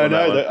move on. No,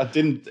 I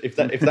didn't... If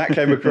that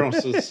came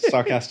across as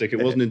sarcastic,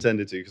 it wasn't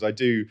intended to, because I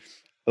do...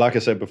 Like I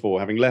said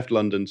before, having left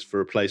London for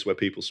a place where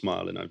people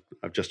smile, and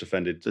I've just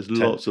offended... There's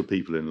lots of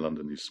people in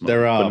London who smile,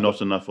 there are, but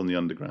not enough on the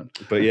underground.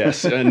 But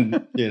yes,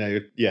 and,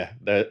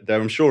 there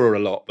I'm sure are a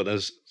lot, but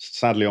there's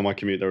sadly on my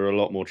commute, there are a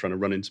lot more trying to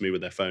run into me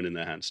with their phone in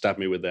their hand, stab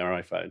me with their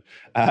iPhone.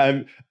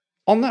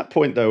 On that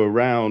point, though,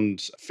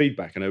 around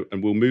feedback, and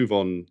we'll move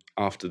on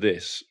after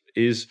this,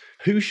 is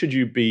who should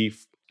you be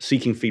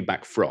seeking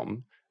feedback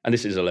from? And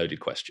this is a loaded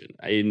question.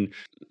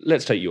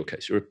 Let's take your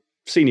case. You're a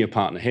senior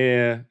partner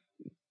here.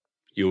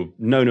 You're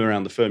known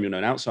around the firm. You're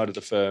known outside of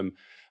the firm.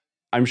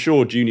 I'm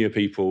sure junior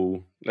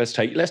people. Let's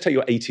take your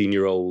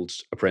 18-year-old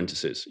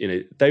apprentices.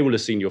 They will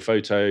have seen your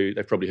photo.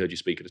 They've probably heard you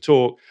speak at a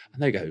talk,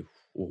 and they go,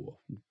 "Oh,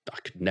 I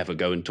could never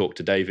go and talk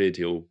to David.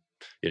 He'll,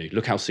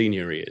 look how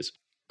senior he is."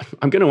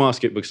 I'm going to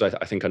ask it because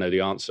I think I know the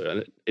answer.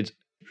 And it's,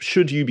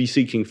 should you be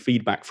seeking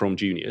feedback from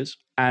juniors?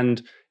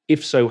 And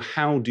if so,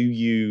 how do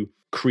you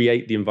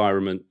create the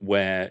environment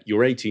where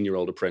your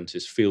 18-year-old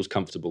apprentice feels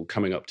comfortable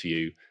coming up to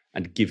you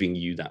and giving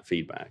you that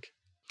feedback?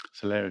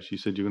 It's hilarious. You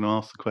said you're going to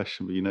ask the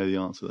question, but you know the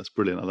answer. That's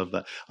brilliant. I love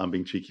that. I'm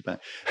being cheeky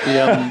back.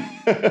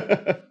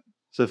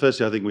 So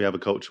firstly, I think we have a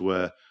culture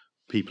where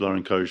people are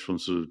encouraged from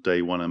sort of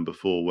day one and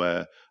before,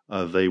 where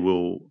they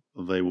will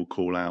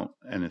call out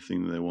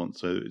anything that they want.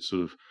 So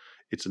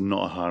it's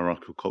not a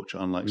hierarchical culture,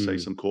 unlike say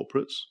some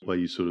corporates where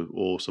you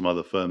or some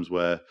other firms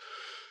where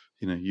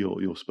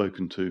you're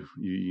spoken to.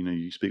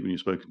 You speak when you're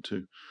spoken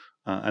to.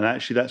 And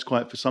actually, that's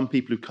quite, for some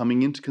people who are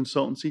coming into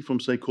consultancy from,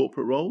 say,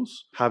 corporate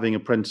roles, having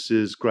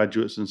apprentices,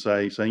 graduates, and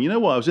saying, you know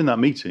what, I was in that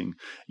meeting,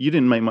 you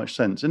didn't make much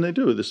sense. And they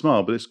do it with a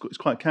smile, but it's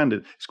quite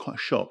candid. It's quite a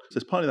shock. So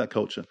it's partly that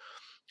culture.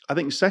 I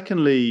think,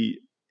 secondly,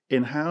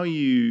 in how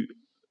you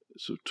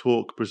sort of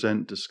talk,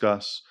 present,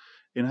 discuss,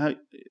 in how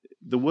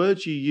the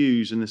words you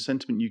use and the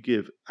sentiment you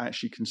give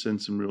actually can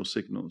send some real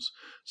signals.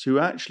 So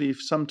actually,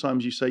 if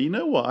sometimes you say, you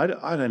know what,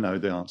 I don't know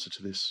the answer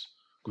to this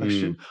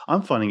question.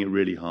 I'm finding it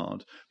really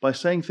hard. By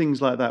saying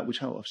things like that,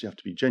 which obviously have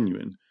to be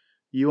genuine,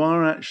 you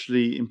are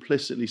actually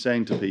implicitly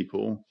saying to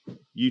people,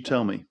 you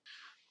tell me.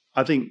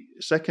 I think,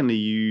 secondly,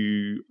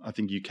 you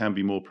can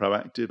be more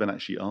proactive and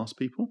actually ask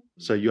people.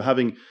 So you're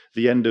having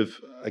the end of,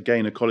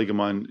 again, a colleague of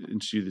mine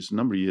interviewed this a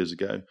number of years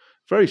ago,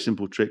 very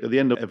simple trick. At the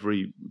end of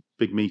every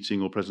big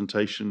meeting or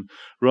presentation,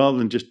 rather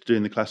than just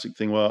doing the classic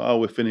thing, well, oh,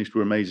 we're finished,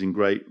 we're amazing,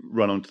 great,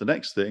 run on to the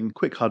next thing,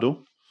 quick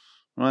huddle.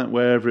 Right,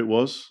 wherever it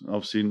was,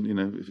 obviously,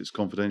 if it's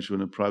confidential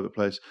in a private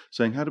place,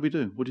 saying, how do we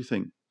do? What do you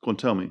think? Go on,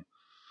 tell me.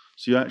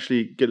 So you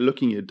actually get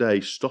looking at your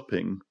day,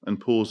 stopping and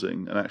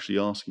pausing and actually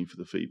asking for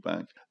the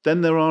feedback.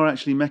 Then there are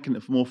actually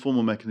more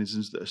formal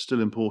mechanisms that are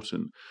still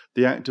important.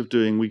 The act of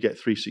doing, we get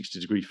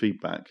 360-degree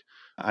feedback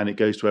and it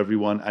goes to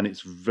everyone and it's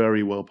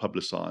very well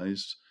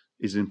publicized,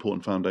 is an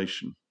important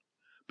foundation.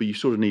 But you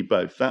sort of need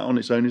both. That on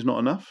its own is not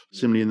enough,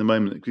 similarly in the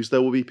moment, because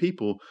there will be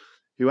people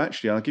who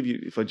actually, I'll give you,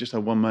 if I just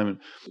have one moment,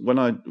 when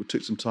I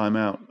took some time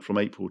out from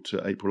April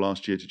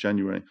last year to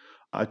January,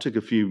 I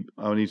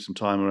needed some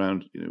time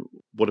around,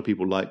 what do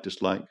people like,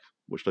 dislike,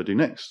 what should I do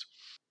next?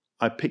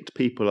 I picked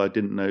people I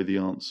didn't know the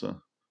answer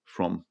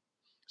from.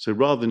 So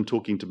rather than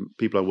talking to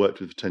people I worked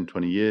with for 10,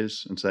 20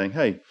 years and saying,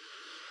 hey,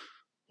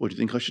 what do you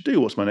think I should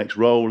do? What's my next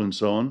role? And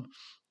so on.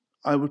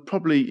 I would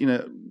probably,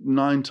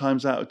 9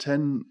 times out of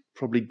 10,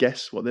 probably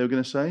guess what they were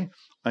going to say.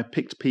 I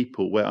picked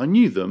people where I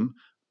knew them,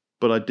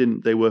 but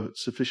they were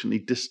sufficiently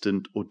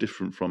distant or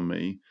different from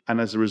me.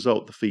 And as a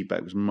result, the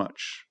feedback was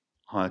much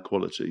higher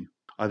quality.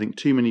 I think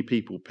too many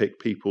people pick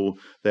people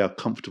they are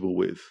comfortable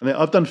with. And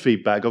I've done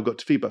feedback. I've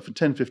got feedback from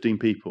 10, 15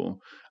 people,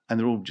 and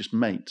they're all just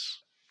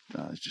mates.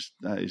 That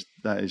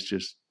is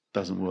just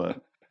doesn't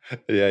work.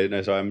 Yeah,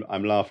 no. So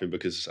I'm laughing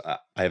because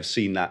I have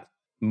seen that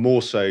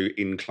more so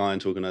in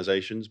client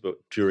organizations, but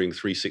during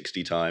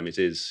 360 time, it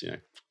is,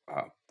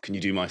 can you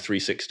do my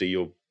 360?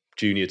 You're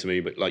junior to me,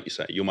 but like you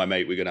say, you're my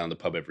mate. We go down the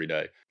pub every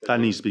day.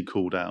 That needs to be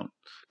called out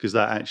because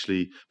that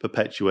actually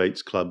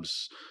perpetuates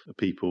clubs,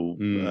 people,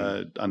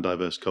 and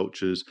diverse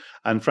cultures.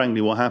 And frankly,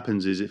 what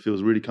happens is it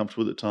feels really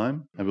comfortable at the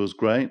time. It feels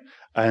great.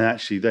 And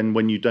actually, then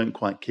when you don't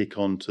quite kick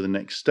on to the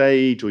next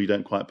stage or you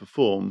don't quite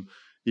perform,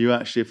 you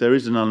actually, if there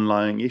is an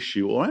underlying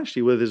issue or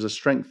actually where there's a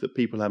strength that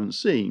people haven't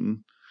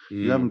seen,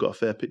 you haven't got a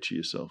fair picture of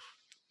yourself.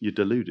 You're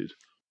deluded.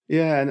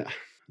 Yeah, and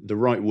the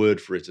right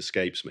word for it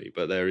escapes me,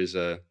 but there is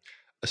a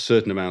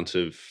certain amount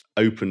of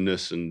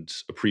openness and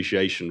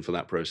appreciation for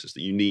that process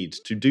that you need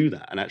to do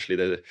that. And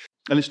actually,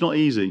 and it's not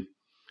easy.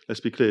 Let's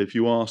be clear. If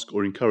you ask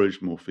or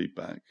encourage more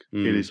feedback,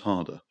 it is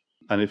harder.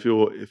 And if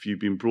you've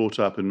been brought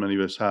up, and many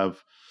of us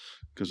have,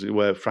 because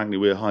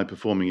we're high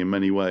performing in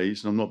many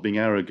ways, and I'm not being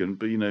arrogant,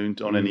 but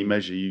on any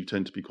measure, you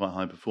tend to be quite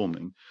high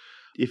performing.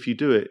 If you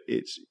do it,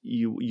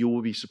 you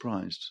will be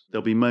surprised.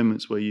 There'll be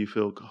moments where you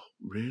feel, oh,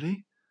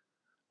 really?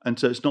 And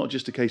so it's not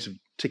just a case of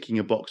ticking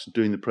a box,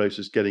 doing the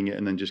process, getting it,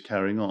 and then just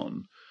carrying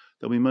on.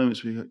 There'll be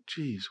moments where you go,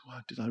 geez,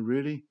 wow, did I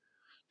really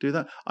do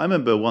that? I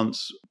remember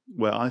once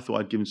where I thought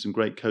I'd given some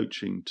great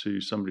coaching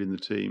to somebody in the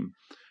team,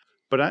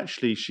 but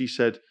actually she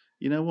said,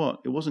 you know what?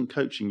 It wasn't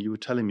coaching. You were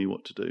telling me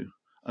what to do.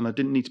 And I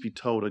didn't need to be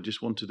told. I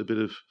just wanted a bit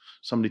of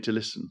somebody to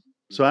listen.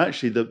 So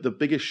actually the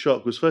biggest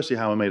shock was firstly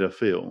how I made her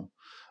feel.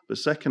 But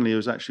secondly, it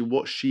was actually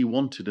what she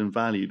wanted and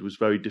valued was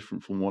very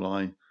different from what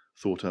I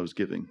thought I was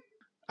giving.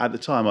 At the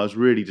time, I was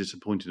really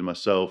disappointed in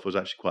myself. I was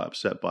actually quite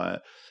upset by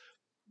it.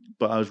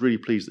 But I was really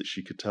pleased that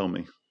she could tell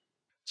me.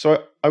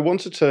 So I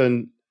want to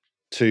turn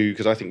to,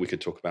 because I think we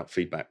could talk about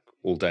feedback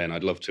all day, and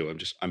I'd love to.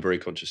 I'm very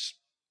conscious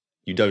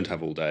you don't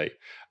have all day.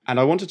 And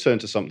I want to turn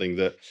to something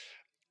that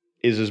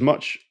is as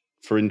much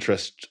for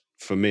interest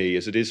for me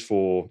as it is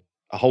for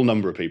a whole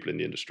number of people in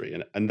the industry.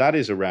 And that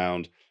is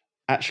around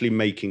actually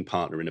making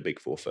partner in a Big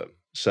Four firm.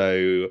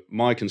 So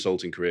my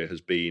consulting career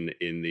has been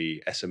in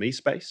the SME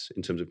space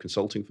in terms of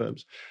consulting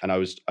firms. And I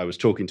was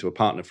talking to a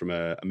partner from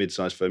a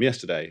mid-sized firm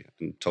yesterday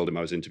and told him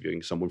I was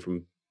interviewing someone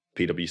from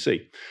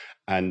PwC.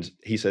 And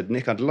he said,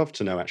 Nick, I'd love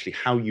to know actually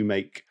how you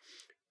make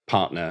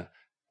partner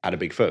at a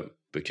big firm,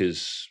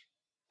 because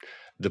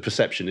the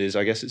perception is,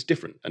 I guess, it's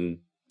different. And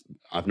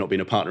I've not been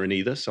a partner in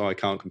either, so I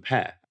can't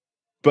compare.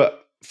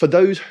 But for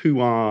those who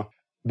are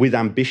with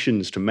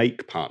ambitions to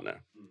make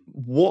partner,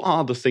 what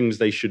are the things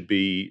they should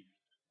be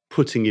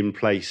putting in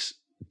place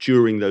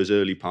during those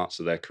early parts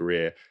of their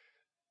career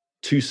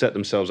to set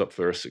themselves up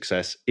for a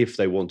success if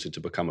they wanted to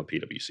become a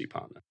PwC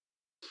partner?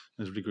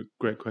 That's a really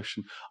great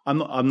question.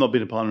 I've not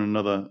been a partner in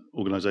another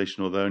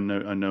organisation, although I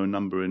know a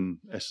number in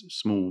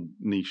small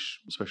niche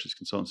specialist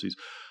consultancies.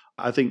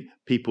 I think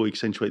people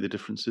accentuate the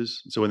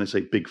differences. So when they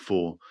say Big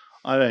Four,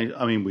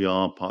 I mean, we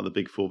are part of the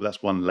Big Four, but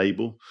that's one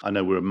label. I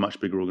know we're a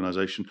much bigger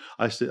organisation.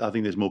 I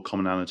think there's more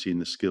commonality in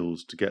the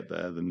skills to get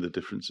there than the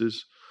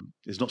differences.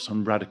 It's not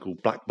some radical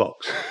black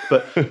box,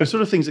 but the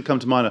sort of things that come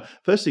to mind are,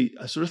 firstly,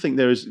 I sort of think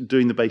there is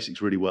doing the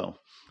basics really well.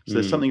 So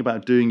there's something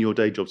about doing your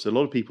day job. So a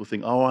lot of people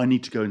think, oh, I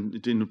need to go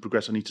and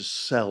progress. I need to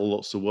sell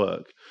lots of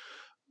work.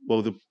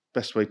 Well, the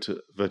best way to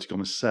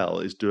vertically sell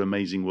is do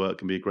amazing work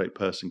and be a great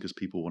person because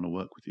people want to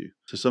work with you.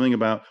 So something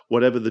about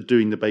whatever the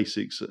doing the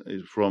basics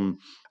is, from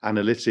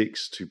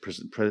analytics to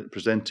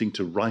presenting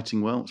to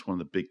writing well. It's one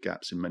of the big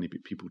gaps in many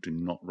people do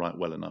not write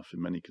well enough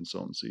in many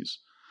consultancies,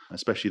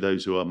 especially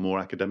those who are more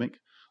academic.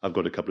 I've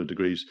got a couple of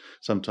degrees.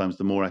 Sometimes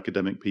the more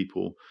academic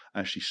people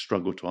actually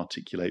struggle to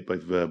articulate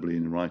both verbally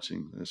and in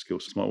writing their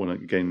skills. It's one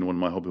of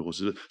my hobby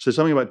horses. So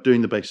something about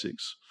doing the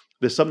basics.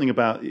 There's something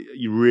about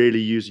you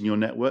really using your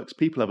networks.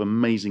 People have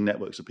amazing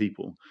networks of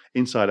people,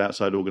 inside,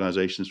 outside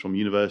organizations, from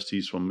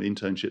universities, from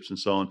internships and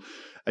so on.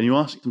 And you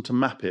ask them to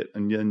map it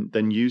and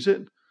then use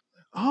it.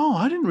 Oh,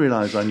 I didn't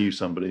realize I knew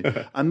somebody.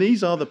 And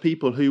these are the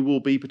people who will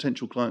be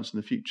potential clients in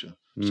the future.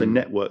 So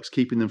networks,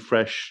 keeping them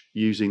fresh,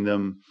 using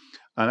them,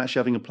 and actually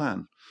having a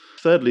plan.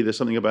 Thirdly, there's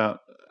something about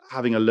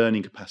having a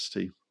learning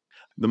capacity.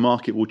 The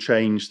market will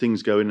change,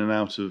 things go in and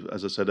out of,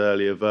 as I said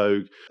earlier,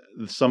 vogue.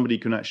 Somebody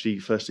can actually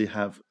firstly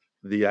have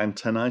the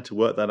antennae to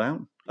work that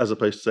out, as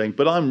opposed to saying,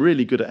 but I'm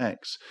really good at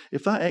X.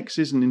 If that X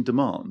isn't in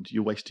demand,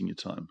 you're wasting your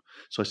time.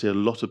 So I see a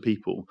lot of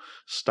people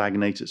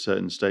stagnate at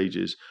certain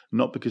stages,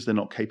 not because they're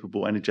not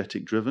capable,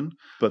 energetic, driven,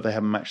 but they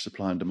haven't matched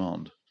supply and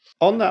demand.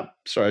 On that,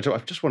 sorry, I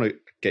just want to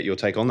get your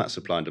take on that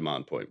supply and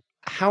demand point.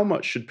 How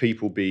much should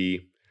people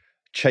be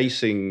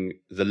chasing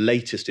the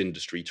latest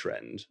industry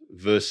trend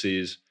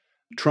versus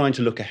trying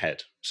to look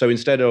ahead? So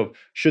instead of,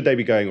 should they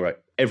be going, right,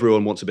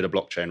 everyone wants a bit of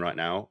blockchain right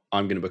now,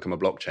 I'm going to become a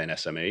blockchain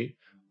SME?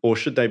 Or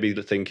should they be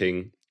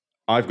thinking,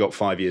 I've got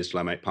 5 years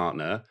till I make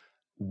partner,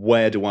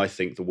 where do I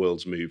think the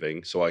world's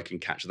moving so I can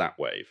catch that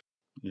wave?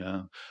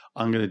 Yeah,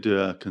 I'm going to do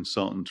a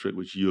consultant trick,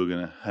 which you're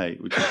going to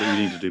hate, which is that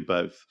you need to do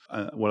both.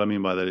 What I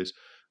mean by that is,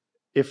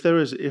 if there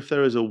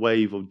is a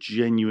wave of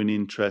genuine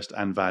interest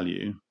and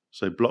value,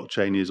 so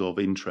blockchain is of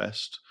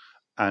interest,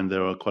 and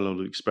there are quite a lot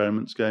of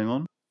experiments going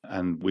on,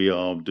 and we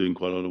are doing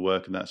quite a lot of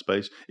work in that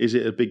space. Is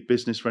it a big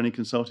business for any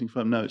consulting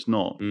firm? No, it's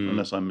not,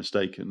 unless I'm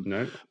mistaken.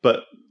 No.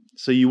 But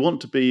so you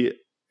want to be,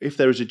 if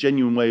there is a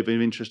genuine wave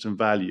of interest and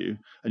value,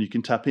 and you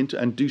can tap into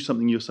and do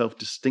something yourself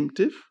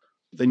distinctive,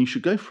 then you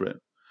should go for it.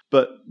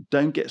 But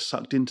don't get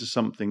sucked into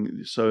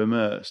something so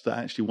immersed that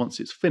actually once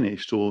it's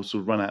finished or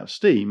sort of run out of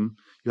steam,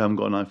 you haven't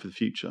got an eye for the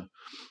future.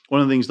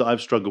 One of the things that I've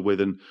struggled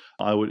with, and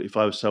I would, if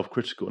I was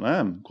self-critical, and I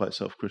am quite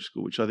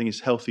self-critical, which I think is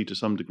healthy to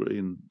some degree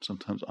and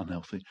sometimes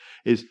unhealthy,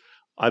 is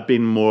I've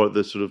been more at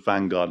the sort of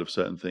vanguard of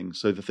certain things.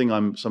 So the thing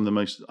I'm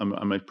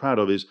most proud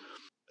of is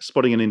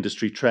spotting an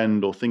industry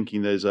trend or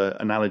thinking there's an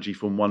analogy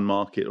from one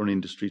market or an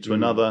industry to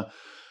another.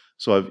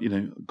 So I've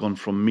gone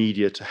from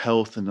media to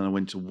health, and then I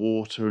went to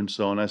water and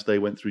so on. As they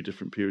went through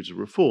different periods of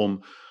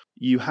reform,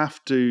 you have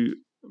to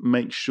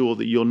make sure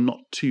that you're not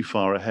too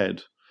far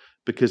ahead,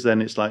 because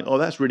then it's like, oh,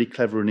 that's really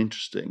clever and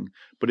interesting.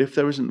 But if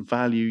there isn't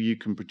value you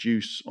can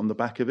produce on the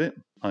back of it,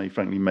 I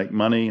frankly make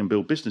money and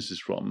build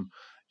businesses from,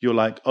 you're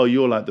like, oh,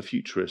 you're like the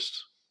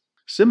futurist.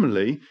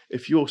 Similarly,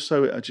 if you're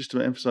so, just to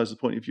emphasize the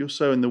point, if you're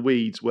so in the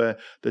weeds where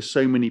there's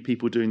so many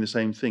people doing the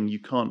same thing, you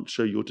can't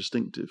show you're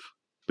distinctive.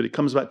 But it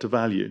comes back to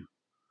value.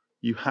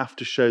 You have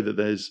to show that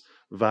there's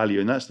value.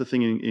 And that's the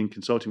thing in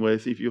consulting, where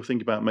if you're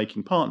thinking about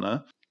making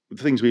partner,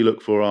 the things we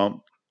look for are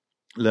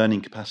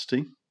learning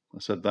capacity. I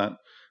said that.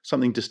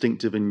 Something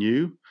distinctive and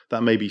new.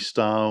 That may be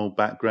style,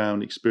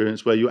 background,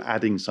 experience, where you're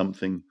adding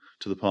something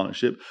to the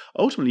partnership.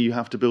 Ultimately, you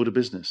have to build a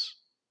business.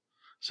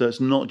 So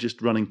it's not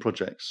just running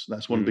projects.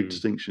 That's one big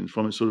distinction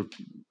from it. Sort of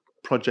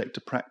project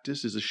to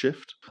practice is a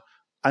shift.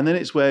 And then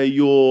it's where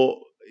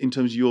in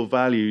terms of your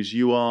values,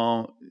 you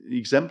are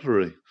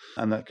exemplary.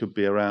 And that could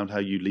be around how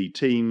you lead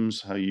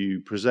teams, how you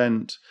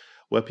present,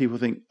 where people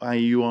think,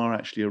 you are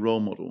actually a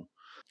role model.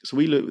 So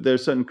there are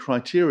certain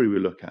criteria we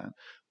look at,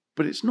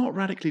 but it's not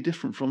radically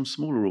different from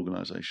smaller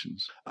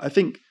organizations. I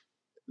think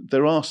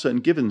there are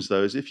certain givens,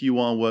 though, as if you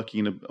are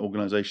working in an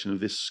organization of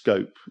this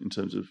scope in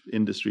terms of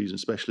industries and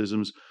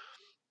specialisms,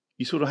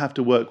 you sort of have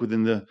to work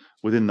within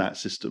that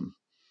system.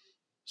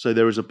 So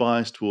there is a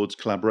bias towards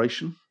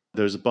collaboration.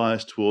 There is a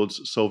bias towards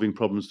solving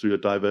problems through a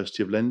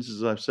diversity of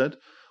lenses, as I've said,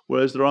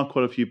 whereas there are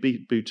quite a few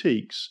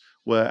boutiques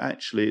where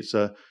actually it's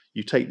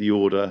you take the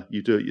order,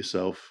 you do it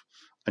yourself,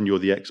 and you're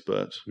the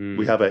expert.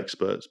 We have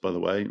experts, by the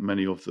way,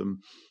 many of them,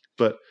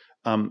 but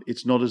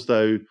it's not as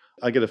though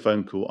I get a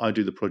phone call, I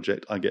do the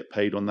project, I get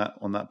paid on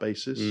that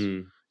basis.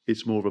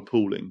 It's more of a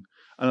pooling.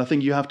 And I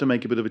think you have to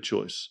make a bit of a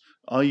choice.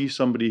 Are you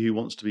somebody who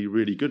wants to be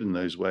really good in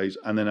those ways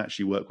and then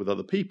actually work with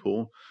other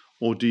people,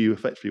 or do you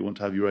effectively want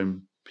to have your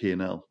own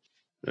P&L?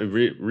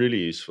 Really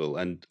useful.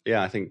 And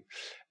yeah, I think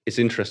it's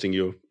interesting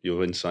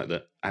your insight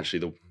that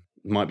actually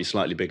might be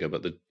slightly bigger,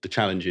 but the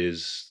challenge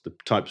is the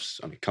types.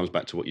 I mean, it comes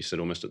back to what you said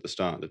almost at the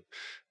start, that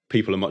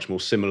people are much more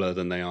similar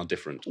than they are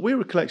different. We're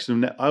a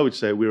collection of I would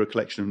say we're a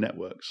collection of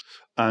networks.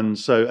 And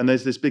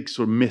there's this big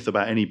sort of myth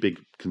about any big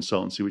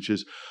consultancy, which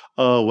is,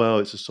 oh, well,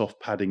 it's a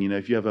soft padding.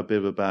 If you have a bit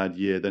of a bad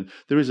year, then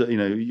there is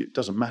it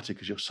doesn't matter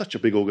because you're such a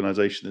big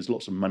organization. There's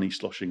lots of money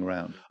sloshing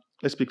around.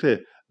 Let's be clear.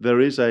 There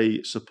is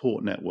a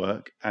support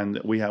network, and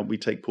we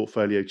take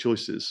portfolio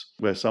choices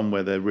where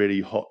they're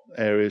really hot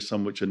areas,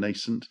 some which are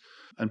nascent,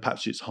 and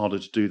perhaps it's harder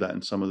to do that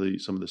in some of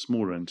the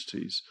smaller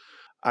entities.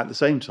 At the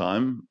same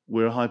time,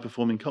 we're a high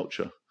performing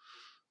culture,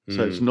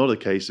 so it's not a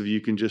case of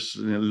you can just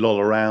loll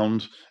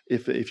around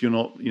if you're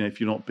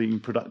not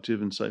being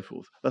productive and so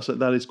forth.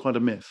 That is quite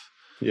a myth.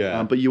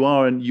 Yeah, but you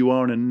are in a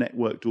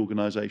networked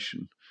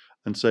organization,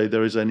 and so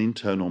there is an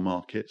internal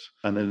market,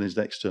 and then there's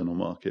the external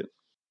market.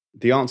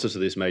 The answer to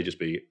this may just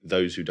be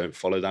those who don't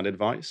follow that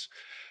advice.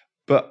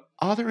 But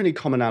are there any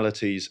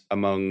commonalities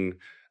among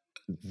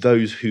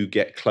those who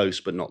get close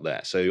but not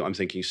there? So I'm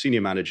thinking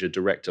senior manager,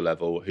 director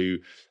level, who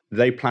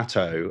they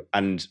plateau,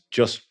 and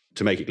just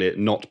to make it clear,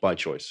 not by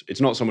choice.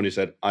 It's not someone who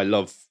said, I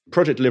love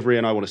project delivery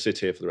and I want to sit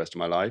here for the rest of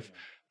my life.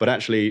 But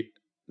actually,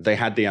 they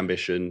had the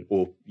ambition,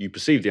 or you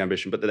perceived the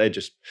ambition, but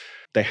that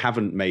they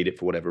haven't made it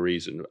for whatever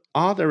reason.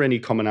 Are there any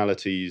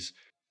commonalities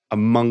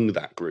among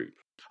that group?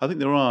 I think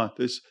there are.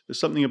 There's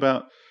something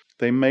about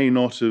they may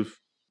not have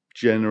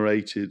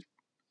generated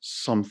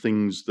some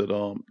things that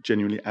are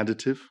genuinely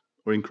additive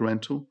or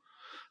incremental.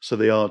 So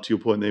they are, to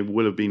your point, they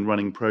will have been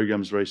running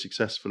programs very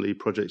successfully,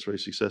 projects very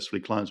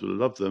successfully, clients will have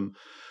loved them.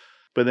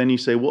 But then you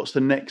say, what's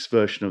the next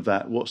version of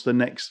that? What's the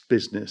next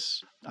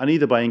business? And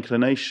either by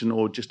inclination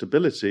or just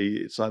ability,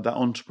 it's like that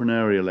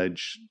entrepreneurial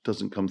edge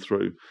doesn't come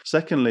through.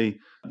 Secondly,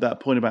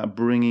 that point about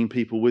bringing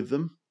people with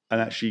them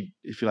and actually,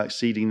 if you like,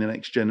 seeding the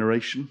next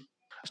generation.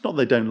 It's not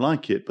they don't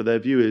like it, but their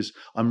view is,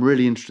 I'm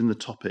really interested in the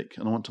topic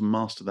and I want to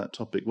master that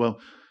topic. Well,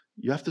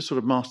 you have to sort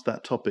of master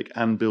that topic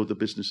and build the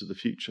business of the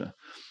future.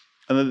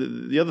 And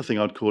then the other thing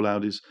I'd call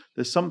out is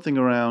there's something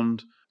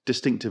around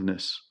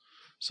distinctiveness.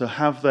 So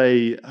have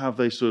they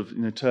sort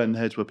of turned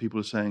heads where people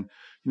are saying,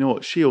 you know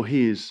what, she or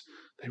he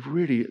they've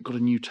really got a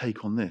new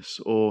take on this,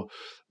 or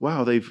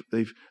wow, they've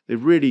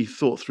really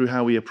thought through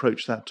how we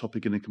approach that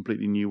topic in a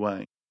completely new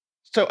way.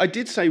 So I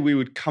did say we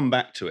would come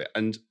back to it,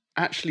 and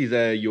actually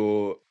there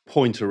your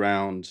point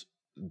around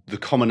the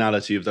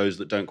commonality of those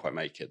that don't quite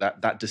make it,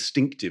 that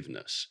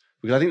distinctiveness,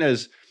 because I think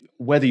there's,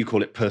 whether you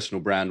call it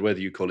personal brand, whether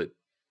you call it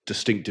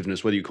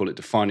distinctiveness, whether you call it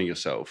defining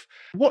yourself,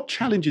 what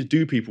challenges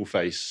do people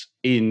face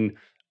in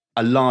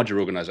a larger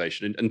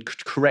organization? And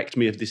correct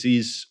me if this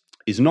is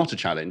not a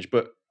challenge,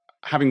 but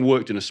having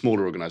worked in a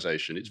smaller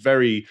organization,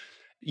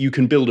 you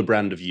can build a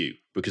brand of you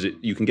because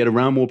you can get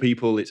around more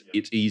people.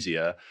 It's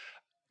easier.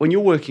 When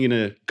you're working in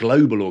a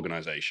global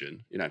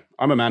organization,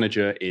 I'm a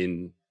manager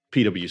in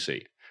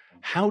PwC.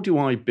 How do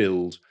I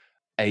build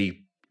a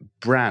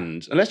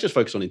brand, and let's just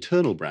focus on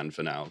internal brand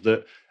for now,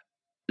 that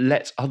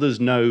lets others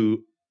know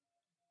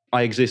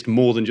I exist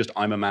more than just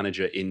I'm a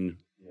manager in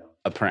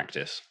a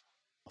practice?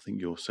 I think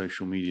your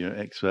social media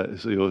expert,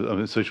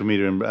 social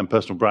media and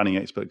personal branding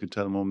expert could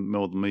tell them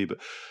more than me. But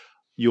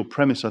your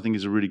premise, I think,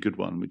 is a really good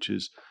one, which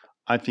is,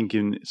 I think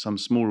in some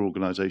smaller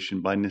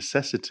organization, by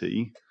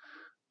necessity,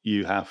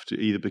 you have to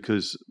either,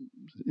 because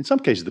in some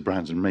cases the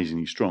brand's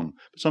amazingly strong,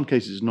 but some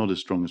cases it's not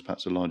as strong as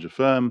perhaps a larger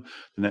firm,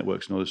 the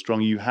network's not as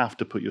strong, you have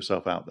to put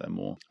yourself out there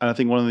more. And I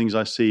think one of the things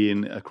I see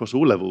across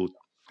all levels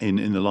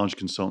in the large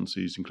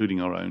consultancies,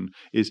 including our own,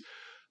 is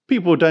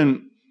people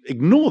don't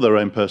ignore their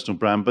own personal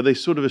brand, but they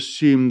sort of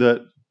assume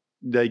that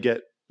they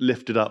get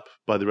lifted up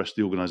by the rest of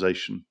the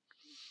organization.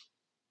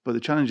 But the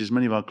challenge is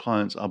many of our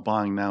clients are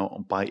buying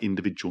now by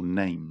individual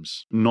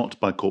names, not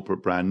by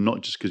corporate brand,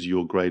 not just because of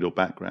your grade or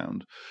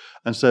background.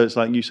 And so it's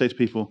like you say to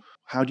people,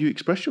 how do you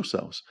express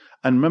yourselves?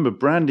 And remember,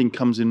 branding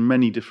comes in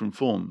many different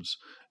forms.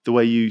 The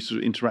way you sort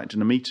of interact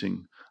in a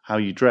meeting, how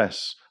you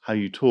dress, how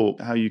you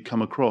talk, how you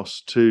come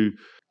across, to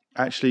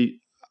actually,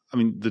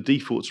 the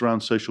defaults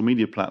around social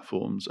media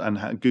platforms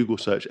and Google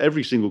search,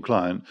 every single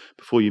client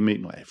before you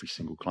meet, not every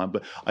single client,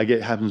 but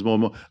it happens more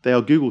and more. They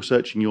are Google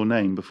searching your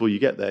name before you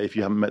get there if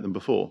you haven't met them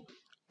before.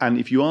 And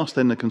if you ask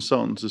then the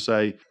consultant to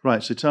say,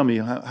 right, so tell me,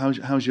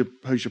 how's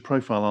your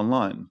profile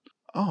online?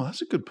 Oh,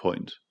 that's a good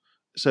point.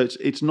 So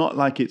it's not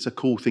like it's a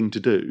cool thing to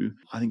do.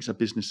 I think it's a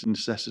business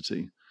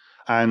necessity.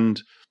 And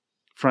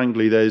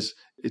frankly,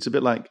 it's a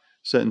bit like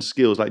certain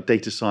skills like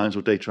data science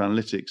or data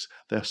analytics.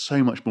 They're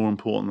so much more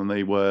important than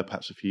they were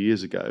perhaps a few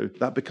years ago.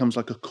 That becomes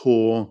like a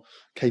core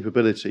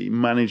capability,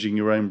 managing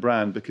your own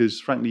brand,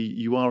 because frankly,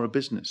 you are a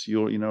business.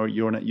 You're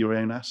your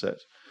own asset.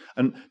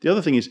 And the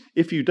other thing is,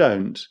 if you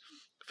don't,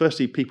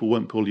 firstly, people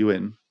won't pull you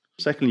in.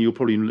 Secondly, you'll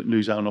probably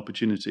lose out on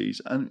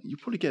opportunities, and you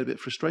probably get a bit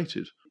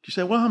frustrated. You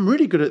say, well, I'm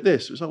really good at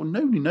this. It's like, well,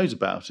 nobody knows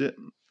about it.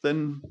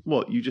 Then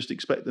what? You just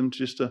expect them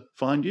to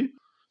find you?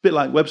 A bit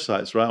like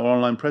websites, right, or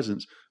online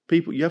presence.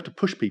 People, you have to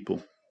push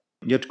people.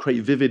 You have to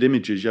create vivid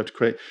images. You have to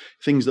create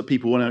things that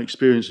people want to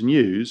experience and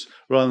use,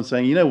 rather than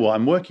saying, you know what,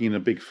 I'm working in a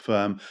big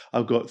firm.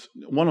 I've got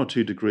 1 or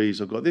 2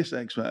 degrees. I've got this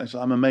expert.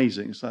 I'm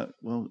amazing. It's like,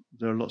 well,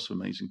 there are lots of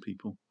amazing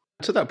people.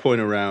 To that point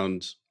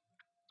around,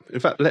 in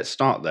fact, let's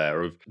start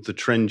there, of the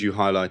trend you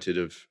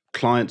highlighted of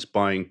clients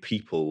buying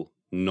people,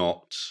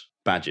 not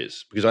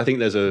badges. Because I think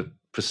there's a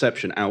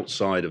perception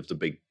outside of the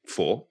big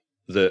four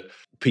that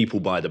people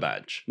buy the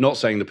badge. Not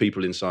saying the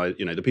people inside,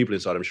 the people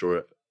inside I'm sure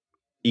are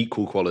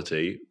equal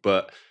quality,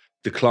 but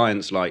the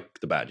clients like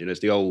the badge. It's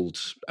the old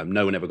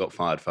no one ever got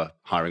fired for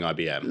hiring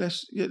IBM.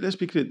 Let's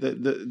be clear.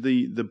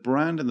 The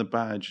brand and the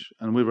badge,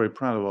 and we're very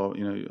proud of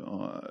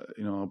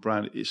our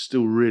brand. It's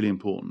still really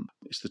important.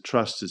 It's the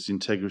trust, it's the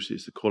integrity,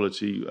 it's the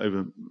quality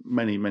over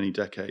many, many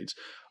decades.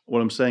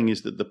 What I'm saying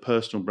is that the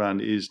personal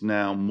brand is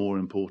now more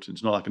important.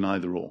 It's not like an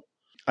either or.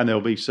 And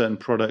there'll be certain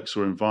products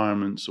or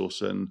environments or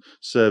certain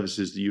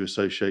services that you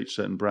associate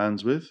certain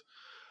brands with.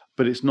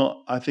 But it's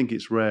not, I think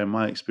it's rare in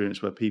my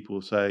experience where people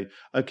say,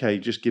 okay,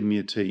 just give me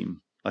a team,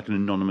 like an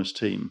anonymous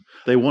team.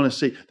 They want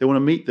to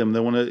meet them. They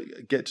want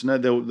to get to know,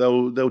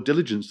 they'll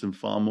diligence them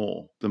far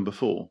more than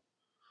before.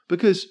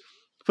 Because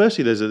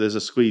firstly, there's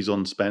a squeeze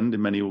on spend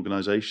in many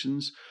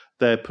organizations.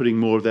 They're putting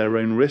more of their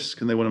own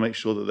risk and they want to make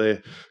sure that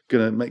they're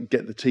going to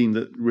get the team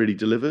that really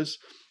delivers.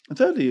 And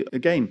thirdly,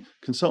 again,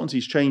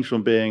 consultancies change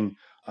from being,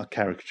 I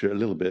caricature it a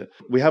little bit.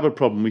 We have a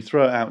problem. We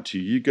throw it out to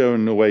you. You go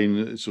away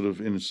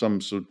in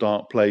some sort of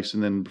dark place,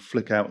 and then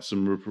flick out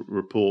some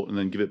report, and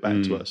then give it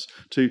back to us.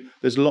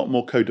 There's a lot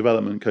more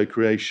co-development,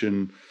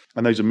 co-creation,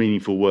 and those are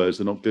meaningful words.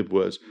 They're not good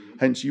words.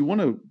 Hence, you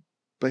want to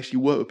basically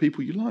work with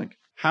people you like.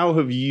 How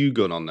have you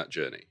gone on that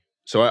journey?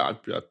 So, I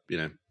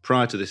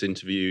prior to this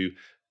interview,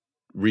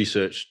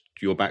 researched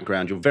your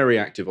background. You're very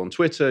active on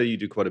Twitter. You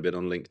do quite a bit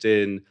on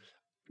LinkedIn.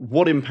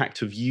 What impact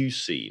have you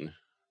seen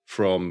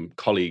from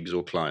colleagues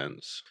or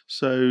clients?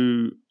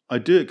 So I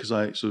do it because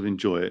I sort of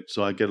enjoy it.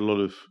 So I get a lot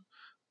of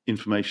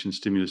information,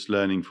 stimulus,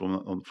 learning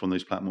from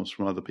those platforms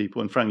from other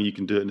people. And frankly, you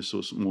can do it in a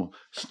sort of more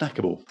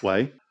snackable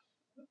way.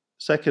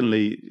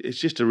 Secondly, it's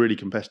just a really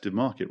competitive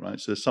market, right?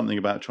 So there's something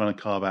about trying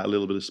to carve out a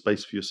little bit of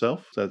space for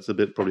yourself. So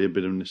that's probably a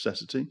bit of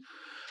necessity.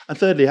 And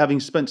thirdly, having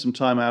spent some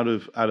time out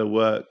of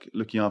work,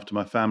 looking after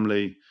my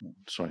family.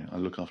 Sorry, I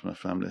look after my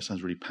family. That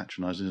sounds really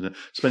patronizing, isn't it?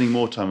 Spending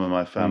more time with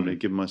my family,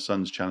 given my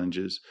son's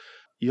challenges.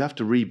 You have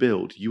to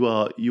rebuild. You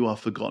are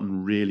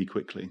forgotten really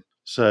quickly.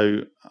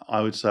 So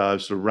I would say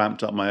I've sort of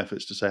ramped up my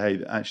efforts to say,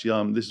 hey,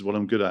 actually, this is what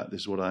I'm good at.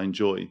 This is what I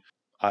enjoy.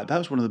 That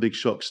was one of the big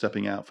shocks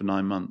stepping out for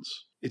 9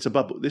 months. It's a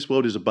bubble. This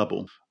world is a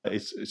bubble.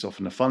 It's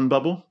often a fun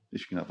bubble,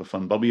 if you can have a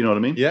fun bubble, you know what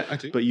I mean? Yeah, I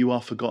do. But you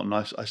are forgotten.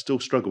 I still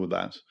struggle with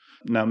that.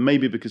 Now,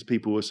 maybe because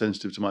people were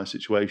sensitive to my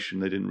situation,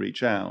 they didn't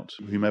reach out,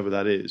 whomever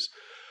that is.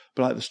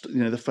 But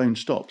the phone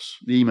stops,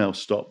 the emails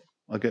stop.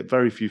 I get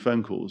very few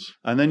phone calls.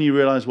 And then you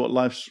realize what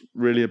life's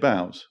really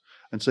about.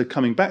 And so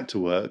coming back to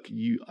work,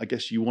 I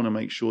guess you want to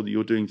make sure that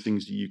you're doing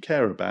things that you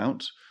care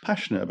about,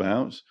 passionate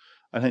about,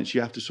 and hence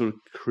you have to sort of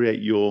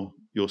create your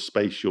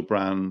space, your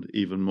brand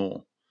even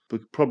more.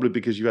 But probably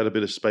because you had a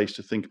bit of space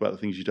to think about the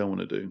things you don't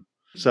want to do.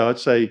 So I'd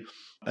say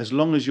as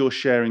long as you're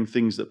sharing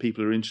things that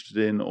people are interested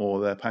in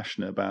or they're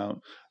passionate about,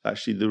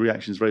 actually the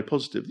reaction is very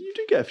positive. You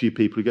do get a few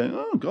people who go,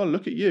 oh, God,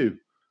 look at you.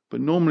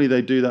 But normally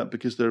they do that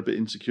because they're a bit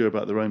insecure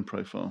about their own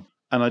profile.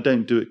 And I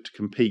don't do it to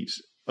compete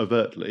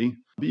overtly.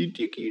 But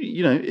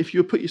if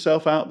you put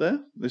yourself out there,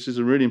 this is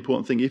a really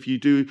important thing. If you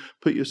do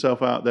put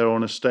yourself out there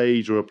on a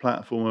stage or a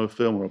platform or a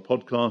film or a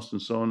podcast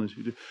and so on, as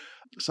you do,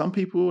 some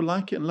people will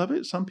like it and love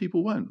it. Some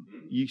people won't.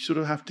 You sort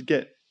of have to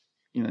get,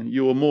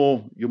 you're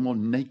more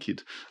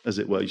naked, as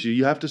it were.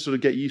 You have to sort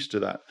of get used to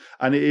that.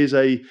 And it's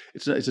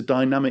a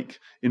dynamic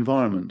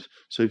environment.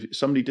 So if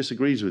somebody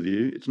disagrees with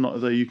you, it's not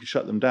as though you can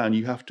shut them down.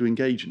 You have to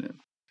engage in it.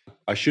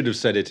 I should have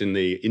said it in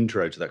the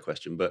intro to that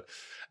question, but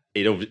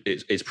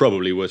it's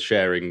probably worth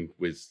sharing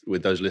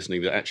with those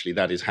listening that actually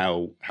that is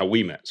how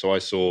we met. So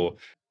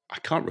I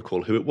can't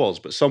recall who it was,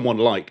 but someone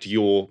liked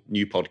your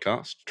new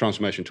podcast,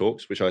 Transformation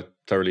Talks, which I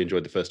thoroughly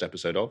enjoyed the first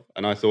episode of.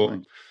 And I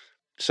thought,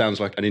 sounds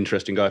like an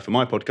interesting guy for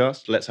my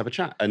podcast. Let's have a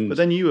chat. But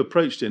then you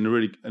approached it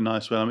in a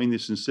nice way. I mean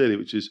this sincerely,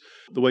 which is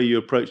the way you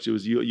approached it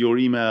was your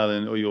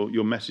email or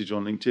your message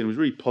on LinkedIn was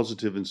really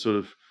positive and sort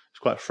of it's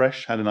quite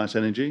fresh, had a nice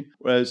energy.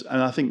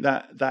 And I think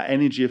that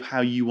energy of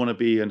how you want to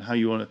be and how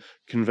you want to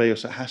convey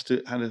yourself has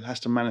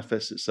to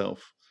manifest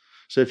itself.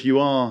 So if you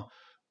are,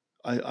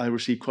 I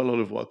receive quite a lot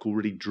of what I call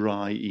really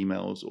dry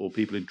emails or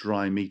people in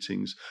dry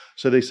meetings.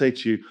 So they say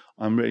to you,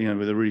 I'm really,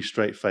 with a really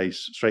straight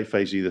face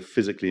either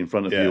physically in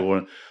front of you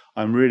or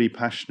I'm really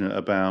passionate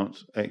about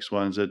X,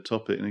 Y, and Z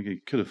topic. And you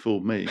could have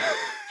fooled me. Do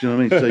you know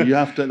what I mean? So you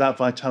have to, that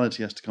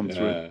vitality has to come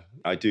through.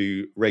 I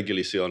do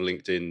regularly see on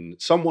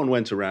LinkedIn, someone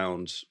went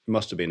around,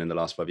 must have been in the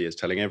last 5 years,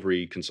 telling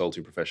every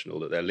consulting professional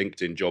that their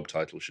LinkedIn job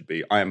title should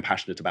be, I am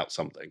passionate about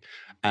something.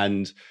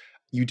 And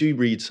you do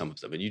read some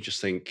of them and you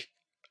just think,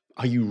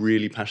 are you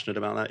really passionate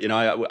about that?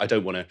 I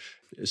don't want to,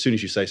 as soon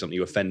as you say something,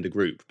 you offend a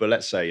group. But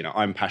let's say,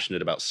 I'm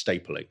passionate about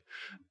stapling.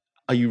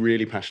 Are you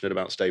really passionate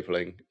about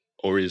stapling?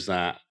 Or is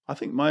that? I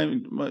think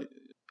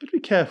be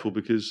careful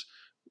because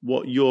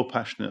what you're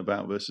passionate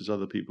about versus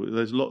other people,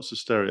 there's lots of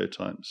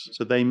stereotypes.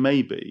 So they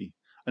may be,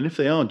 and if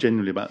they are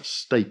genuinely about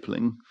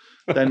stapling,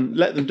 then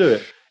let them do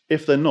it.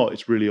 If they're not,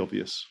 it's really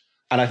obvious.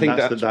 And I think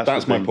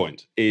that's my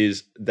point,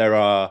 is there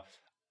are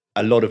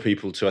a lot of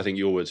people, to I think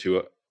your words,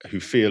 who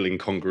feel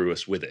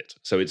incongruous with it.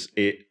 So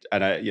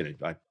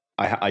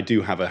I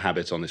do have a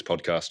habit on this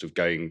podcast of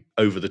going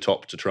over the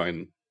top to try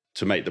and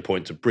to make the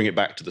point, to bring it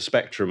back to the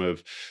spectrum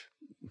of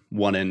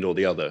one end or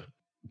the other.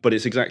 But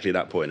it's exactly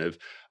that point of,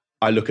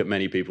 I look at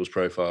many people's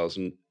profiles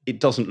and it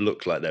doesn't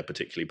look like they're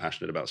particularly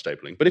passionate about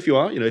stapling. But if you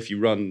are, if you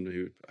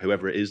run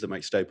whoever it is that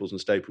makes staples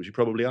and staples, you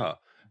probably are.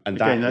 And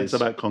again, that's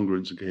about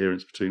congruence and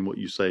coherence between what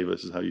you say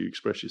versus how you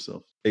express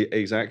yourself.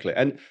 Exactly.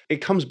 And it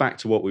comes back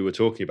to what we were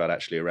talking about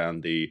actually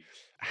around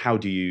how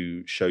do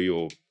you show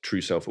your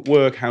true self at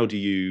work? How do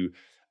you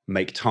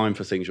make time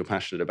for things you're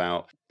passionate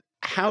about?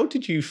 How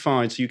did you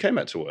find, so you came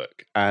back to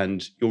work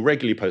and you're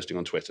regularly posting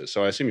on Twitter.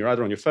 So I assume you're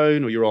either on your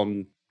phone or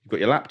you've got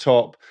your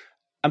laptop,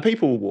 and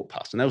people will walk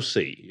past and they'll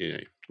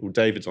see, well,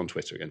 David's on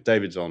Twitter again,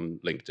 David's on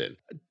LinkedIn.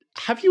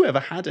 Have you ever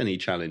had any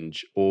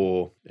challenge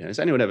or has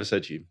anyone ever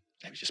said to you,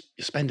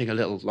 you're spending a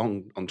little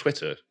long on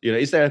Twitter?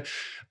 Is there,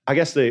 I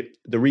guess the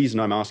reason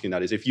I'm asking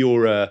that is if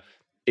you're a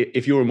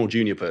more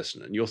junior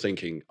person and you're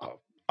thinking, oh,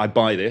 I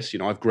buy this,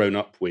 I've grown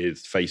up with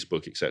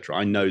Facebook, etc.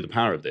 I know the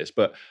power of this,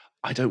 but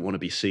I don't want to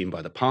be seen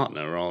by the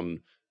partner on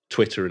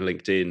Twitter and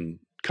LinkedIn.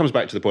 Comes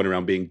back to the point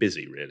around being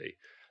busy, really.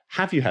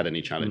 Have you had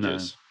any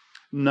challenges?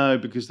 No,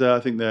 because I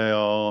think they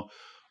are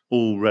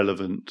all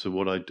relevant to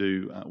what I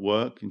do at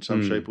work in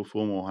some shape or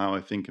form, or how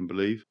I think and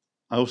believe.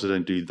 I also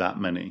don't do that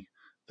many.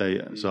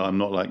 So I'm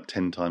not like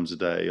 10 times a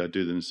day. I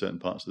do them in certain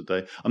parts of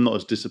the day. I'm not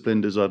as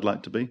disciplined as I'd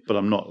like to be, but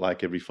I'm not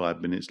like every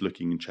 5 minutes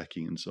looking and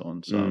checking and so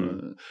on.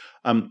 So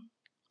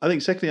I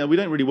think secondly, we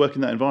don't really work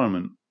in that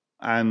environment.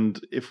 And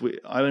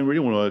I don't really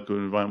want to work in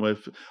an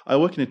environment where I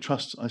work in a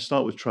trust. I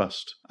start with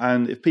trust.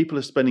 And if people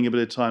are spending a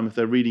bit of time, if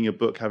they're reading a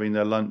book, having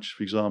their lunch,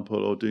 for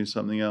example, or doing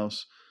something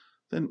else,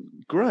 then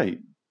great.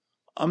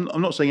 I'm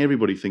not saying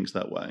everybody thinks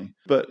that way,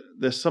 but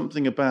there's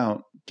something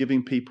about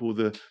giving people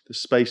the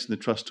space and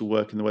the trust to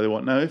work in the way they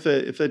want. Now, if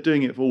they're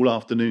doing it for all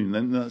afternoon,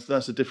 then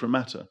that's a different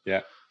matter.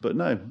 Yeah. But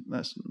no,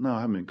 I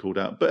haven't been called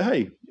out. But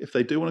hey, if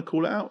they do want to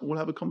call it out, we'll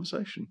have a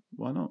conversation.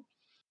 Why not?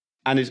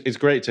 And it's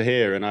great to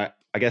hear. And I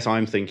guess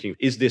I'm thinking,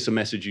 is this a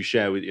message you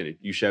share with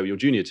your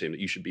junior team, that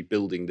you should be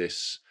building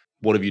this?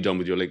 What have you done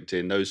with your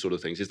LinkedIn? Those sort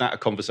of things. Is that a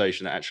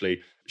conversation that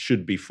actually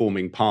should be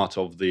forming part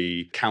of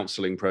the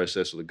counselling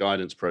process or the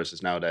guidance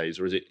process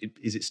nowadays? Or is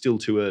it still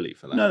too early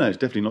for that? No, it's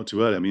definitely not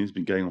too early. I mean, it's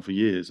been going on for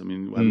years. I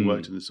mean, having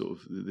worked in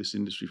this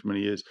industry for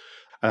many years,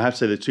 and I have to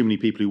say there's too many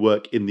people who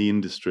work in the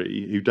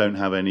industry who don't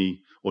have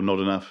any or not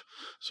enough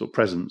sort of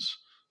presence.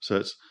 So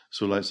it's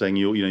sort of like saying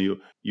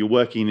you're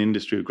working in an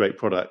industry with great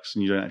products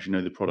and you don't actually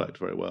know the product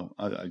very well.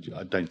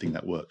 I don't think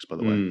that works, by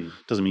the way.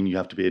 Doesn't mean you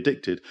have to be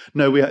addicted.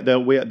 No,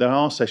 there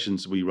are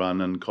sessions we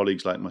run, and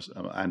colleagues like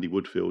Andy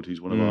Woodfield,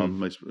 who's one of our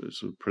most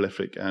sort of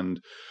prolific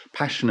and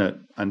passionate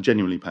and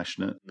genuinely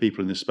passionate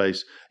people in this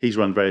space. He's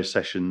run various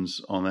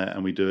sessions on it,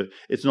 and we do it.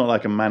 It's not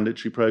like a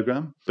mandatory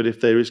program, but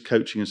if there is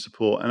coaching and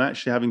support, and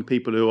actually having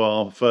people who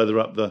are further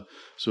up the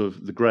sort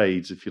of the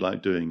grades, if you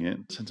like, doing it,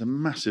 sends a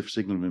massive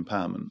signal of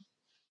empowerment.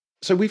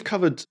 So we've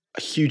covered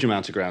a huge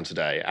amount of ground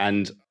today,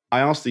 and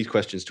I ask these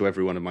questions to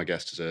every one of my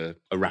guests as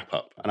a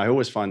wrap-up, and I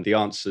always find the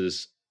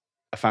answers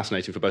are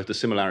fascinating for both the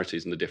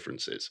similarities and the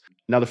differences.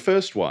 Now, the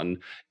first one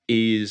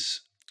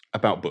is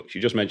about books.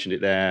 You just mentioned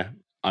it there.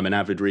 I'm an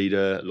avid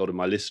reader. A lot of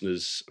my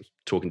listeners,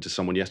 talking to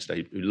someone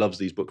yesterday who loves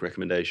these book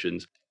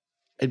recommendations.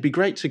 It'd be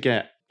great to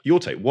get your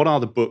take. What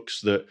are the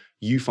books that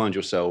you find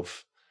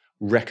yourself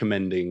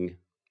recommending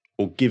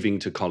or giving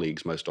to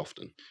colleagues most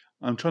often?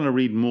 I'm trying to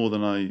read more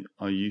than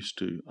I used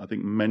to. I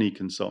think many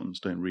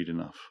consultants don't read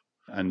enough.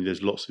 And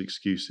there's lots of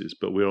excuses,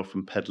 but we're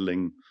often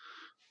peddling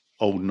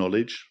old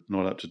knowledge,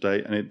 not up to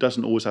date. And it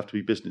doesn't always have to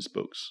be business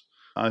books.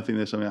 I think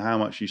there's something, how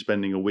much you're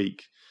spending a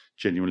week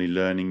genuinely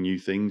learning new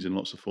things in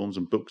lots of forms,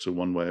 and books are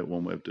one way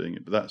of doing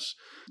it. But that's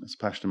a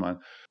passion of mine.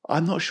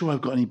 I'm not sure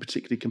I've got any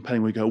particularly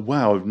compelling where you go,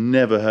 wow, I've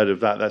never heard of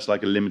that. That's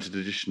like a limited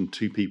edition.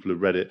 2 people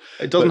have read it.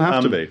 It doesn't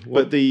have to be.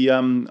 But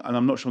and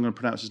I'm not sure I'm going to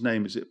pronounce his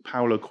name. Is it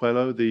Paulo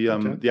Coelho,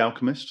 The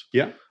Alchemist?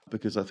 Yeah.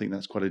 Because I think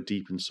that's quite a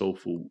deep and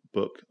soulful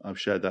book. I've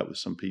shared that with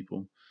some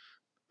people.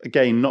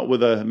 Again, not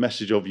with a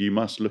message of you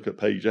must look at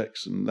page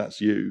X and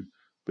that's you,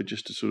 but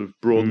just to sort of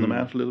broaden them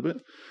out a little bit.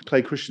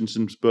 Clay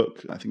Christensen's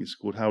book, I think it's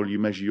called How Will You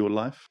Measure Your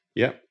Life?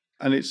 Yeah.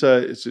 And it's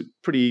a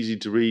pretty easy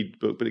to read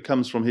book, but it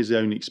comes from his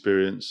own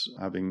experience,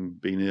 having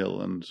been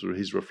ill, and sort of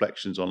his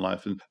reflections on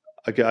life. And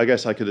I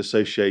guess I could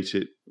associate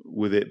it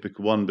with it,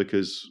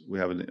 because we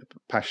have a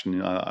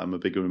passion. I'm a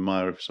bigger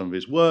admirer of some of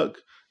his work,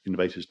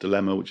 Innovator's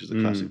Dilemma, which is a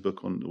classic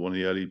book, on one of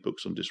the early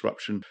books on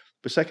disruption.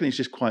 But secondly, it's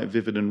just quite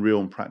vivid and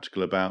real and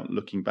practical about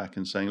looking back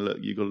and saying, look,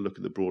 you've got to look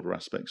at the broader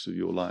aspects of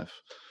your life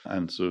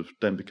and sort of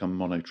don't become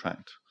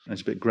mono-tracked. And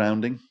it's a bit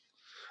grounding.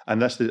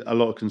 And that's a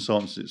lot of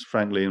consultants,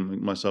 frankly,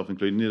 and myself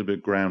included, need a bit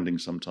of grounding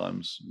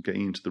sometimes,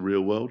 getting into the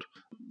real world.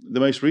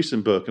 The most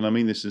recent book, and I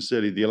mean this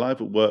sincerely, the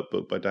Alive at Work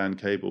book by Dan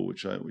Cable,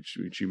 which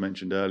you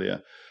mentioned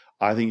earlier,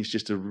 I think it's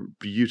just a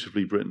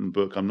beautifully written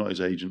book. I'm not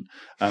his agent.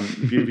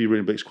 Beautifully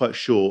written book. It's quite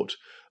short.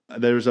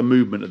 There is a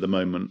movement at the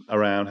moment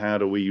around how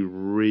do we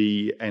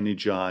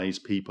re-energize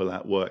people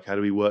at work? How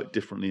do we work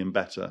differently and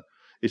better?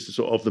 It's the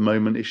sort of the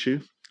moment issue.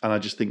 And I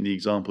just think the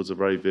examples are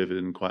very vivid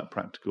and quite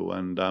practical.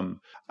 And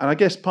I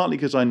guess partly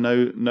because I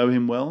know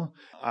him well,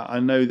 I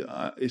know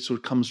it sort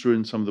of comes through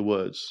in some of the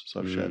words.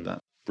 So I've shared that.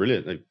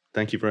 Brilliant.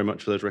 Thank you very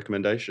much for those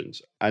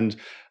recommendations. And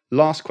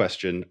last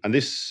question, and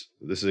this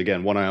is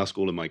again one I ask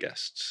all of my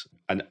guests,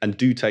 and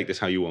do take this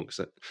how you want,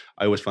 because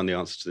I always find the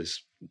answer to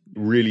this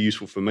really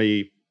useful for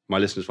me. My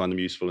listeners find them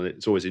useful, and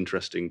it's always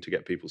interesting to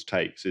get people's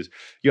takes. Is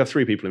you have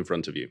 3 people in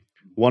front of you.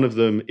 One of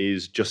them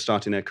is just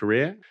starting their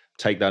career.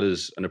 Take that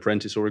as an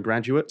apprentice or a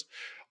graduate.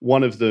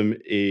 One of them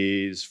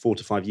is 4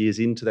 to 5 years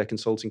into their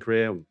consulting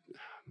career,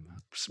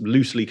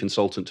 loosely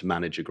consultant to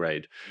manager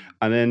grade.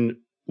 And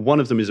then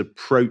one of them is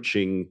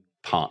approaching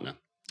partner.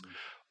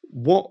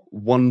 What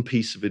one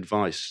piece of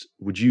advice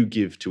would you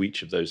give to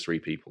each of those 3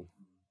 people?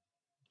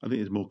 I think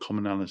there's more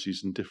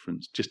commonalities and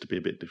difference, just to be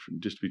a bit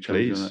different, just to be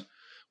challenging on that.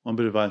 One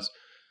bit of advice,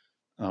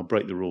 and I'll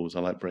break the rules. I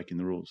like breaking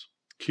the rules.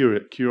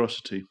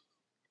 Curiosity.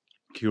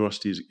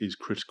 Curiosity is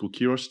critical.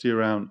 Curiosity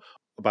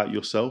about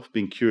yourself,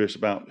 being curious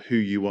about who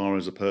you are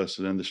as a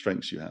person and the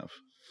strengths you have.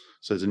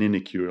 So there's an inner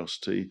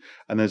curiosity,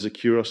 and there's a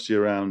curiosity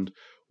around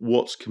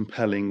what's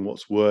compelling,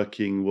 what's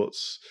working,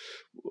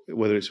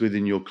 whether it's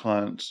within your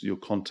clients, your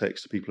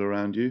context, the people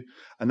around you.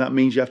 And that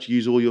means you have to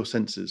use all your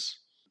senses.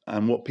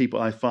 And what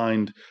I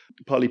find,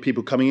 partly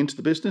people coming into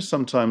the business,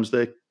 sometimes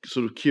they're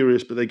sort of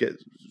curious, but they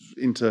get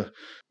into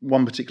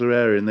one particular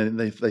area and then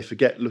they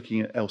forget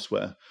looking at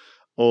elsewhere.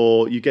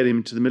 Or you get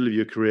into the middle of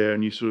your career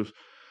and you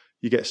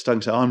get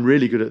stung, say, I'm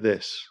really good at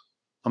this.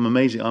 I'm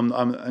amazing.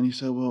 And you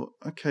say, well,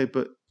 okay,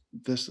 but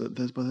there's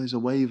a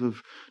wave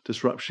of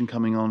disruption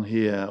coming on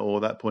here, or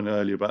that point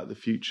earlier about the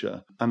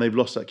future, and they've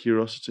lost that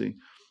curiosity.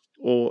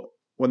 Or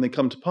when they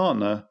come to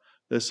partner,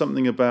 there's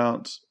something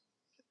about,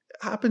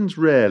 it happens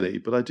rarely,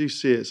 but I do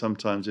see it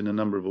sometimes in a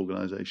number of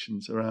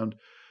organizations around,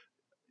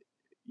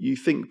 you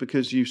think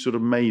because you've sort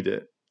of made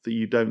it that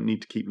you don't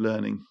need to keep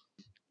learning.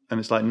 And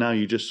it's like now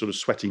you're just sort of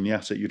sweating the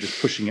asset. You're just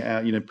pushing it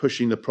out,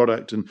 pushing the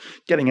product and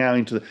getting out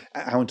into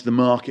the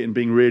market and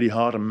being really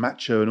hard and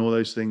macho and all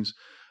those things.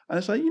 And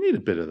it's like, you need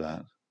a bit of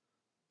that.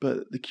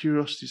 But the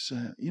curiosity to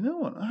say, you know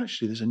what,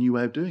 actually, there's a new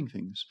way of doing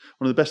things.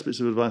 One of the best bits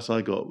of advice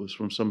I got was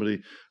from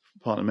somebody, a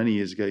partner many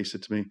years ago. He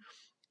said to me,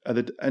 at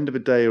the end of a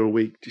day or a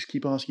week, just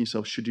keep asking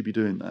yourself, should you be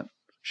doing that?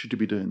 Should you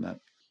be doing that?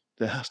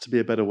 There has to be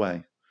a better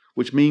way,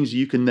 which means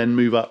you can then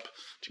move up,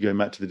 to go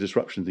back to the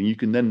disruption thing, you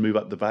can then move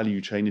up the value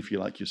chain, if you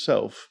like,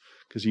 yourself,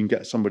 because you can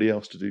get somebody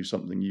else to do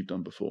something you've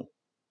done before.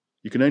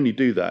 You can only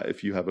do that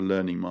if you have a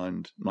learning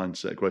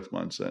mindset, growth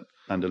mindset,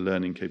 and a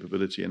learning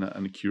capability and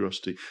a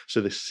curiosity.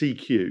 So the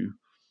CQ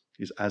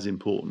is as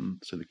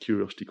important. So the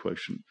curiosity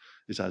quotient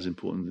is as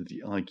important as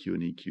the IQ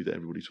and EQ that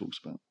everybody talks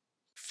about.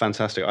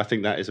 Fantastic. I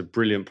think that is a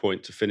brilliant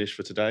point to finish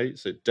for today.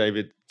 So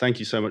David, thank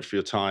you so much for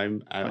your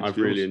time. And I've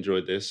really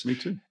enjoyed this. Me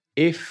too.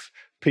 If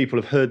people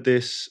have heard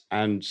this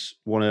and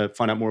want to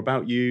find out more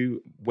about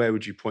you, where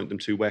would you point them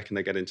to? Where can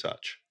they get in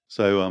touch?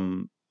 So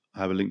I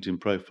have a LinkedIn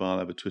profile, I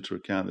have a Twitter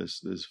account,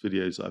 there's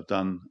videos that I've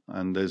done,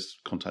 and there's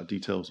contact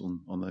details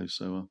on those.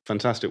 So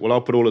fantastic. Well,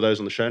 I'll put all of those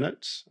on the show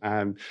notes.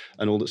 And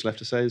all that's left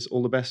to say is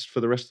all the best for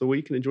the rest of the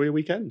week and enjoy your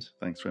weekend.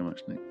 Thanks very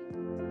much, Nick.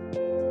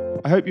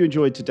 I hope you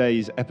enjoyed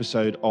today's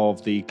episode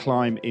of the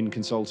Climb in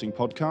Consulting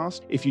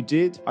podcast. If you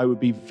did, I would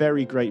be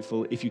very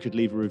grateful if you could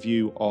leave a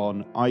review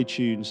on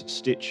iTunes,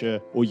 Stitcher,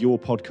 or your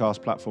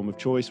podcast platform of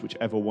choice,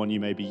 whichever one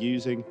you may be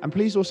using. And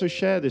please also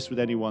share this with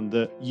anyone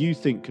that you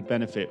think could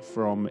benefit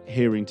from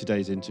hearing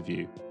today's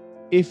interview.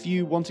 If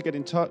you want to get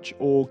in touch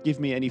or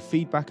give me any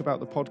feedback about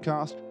the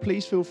podcast,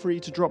 please feel free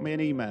to drop me an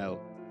email.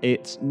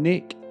 It's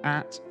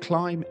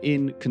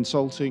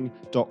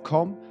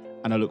nick@climbinconsulting.com,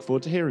 and I look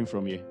forward to hearing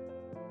from you.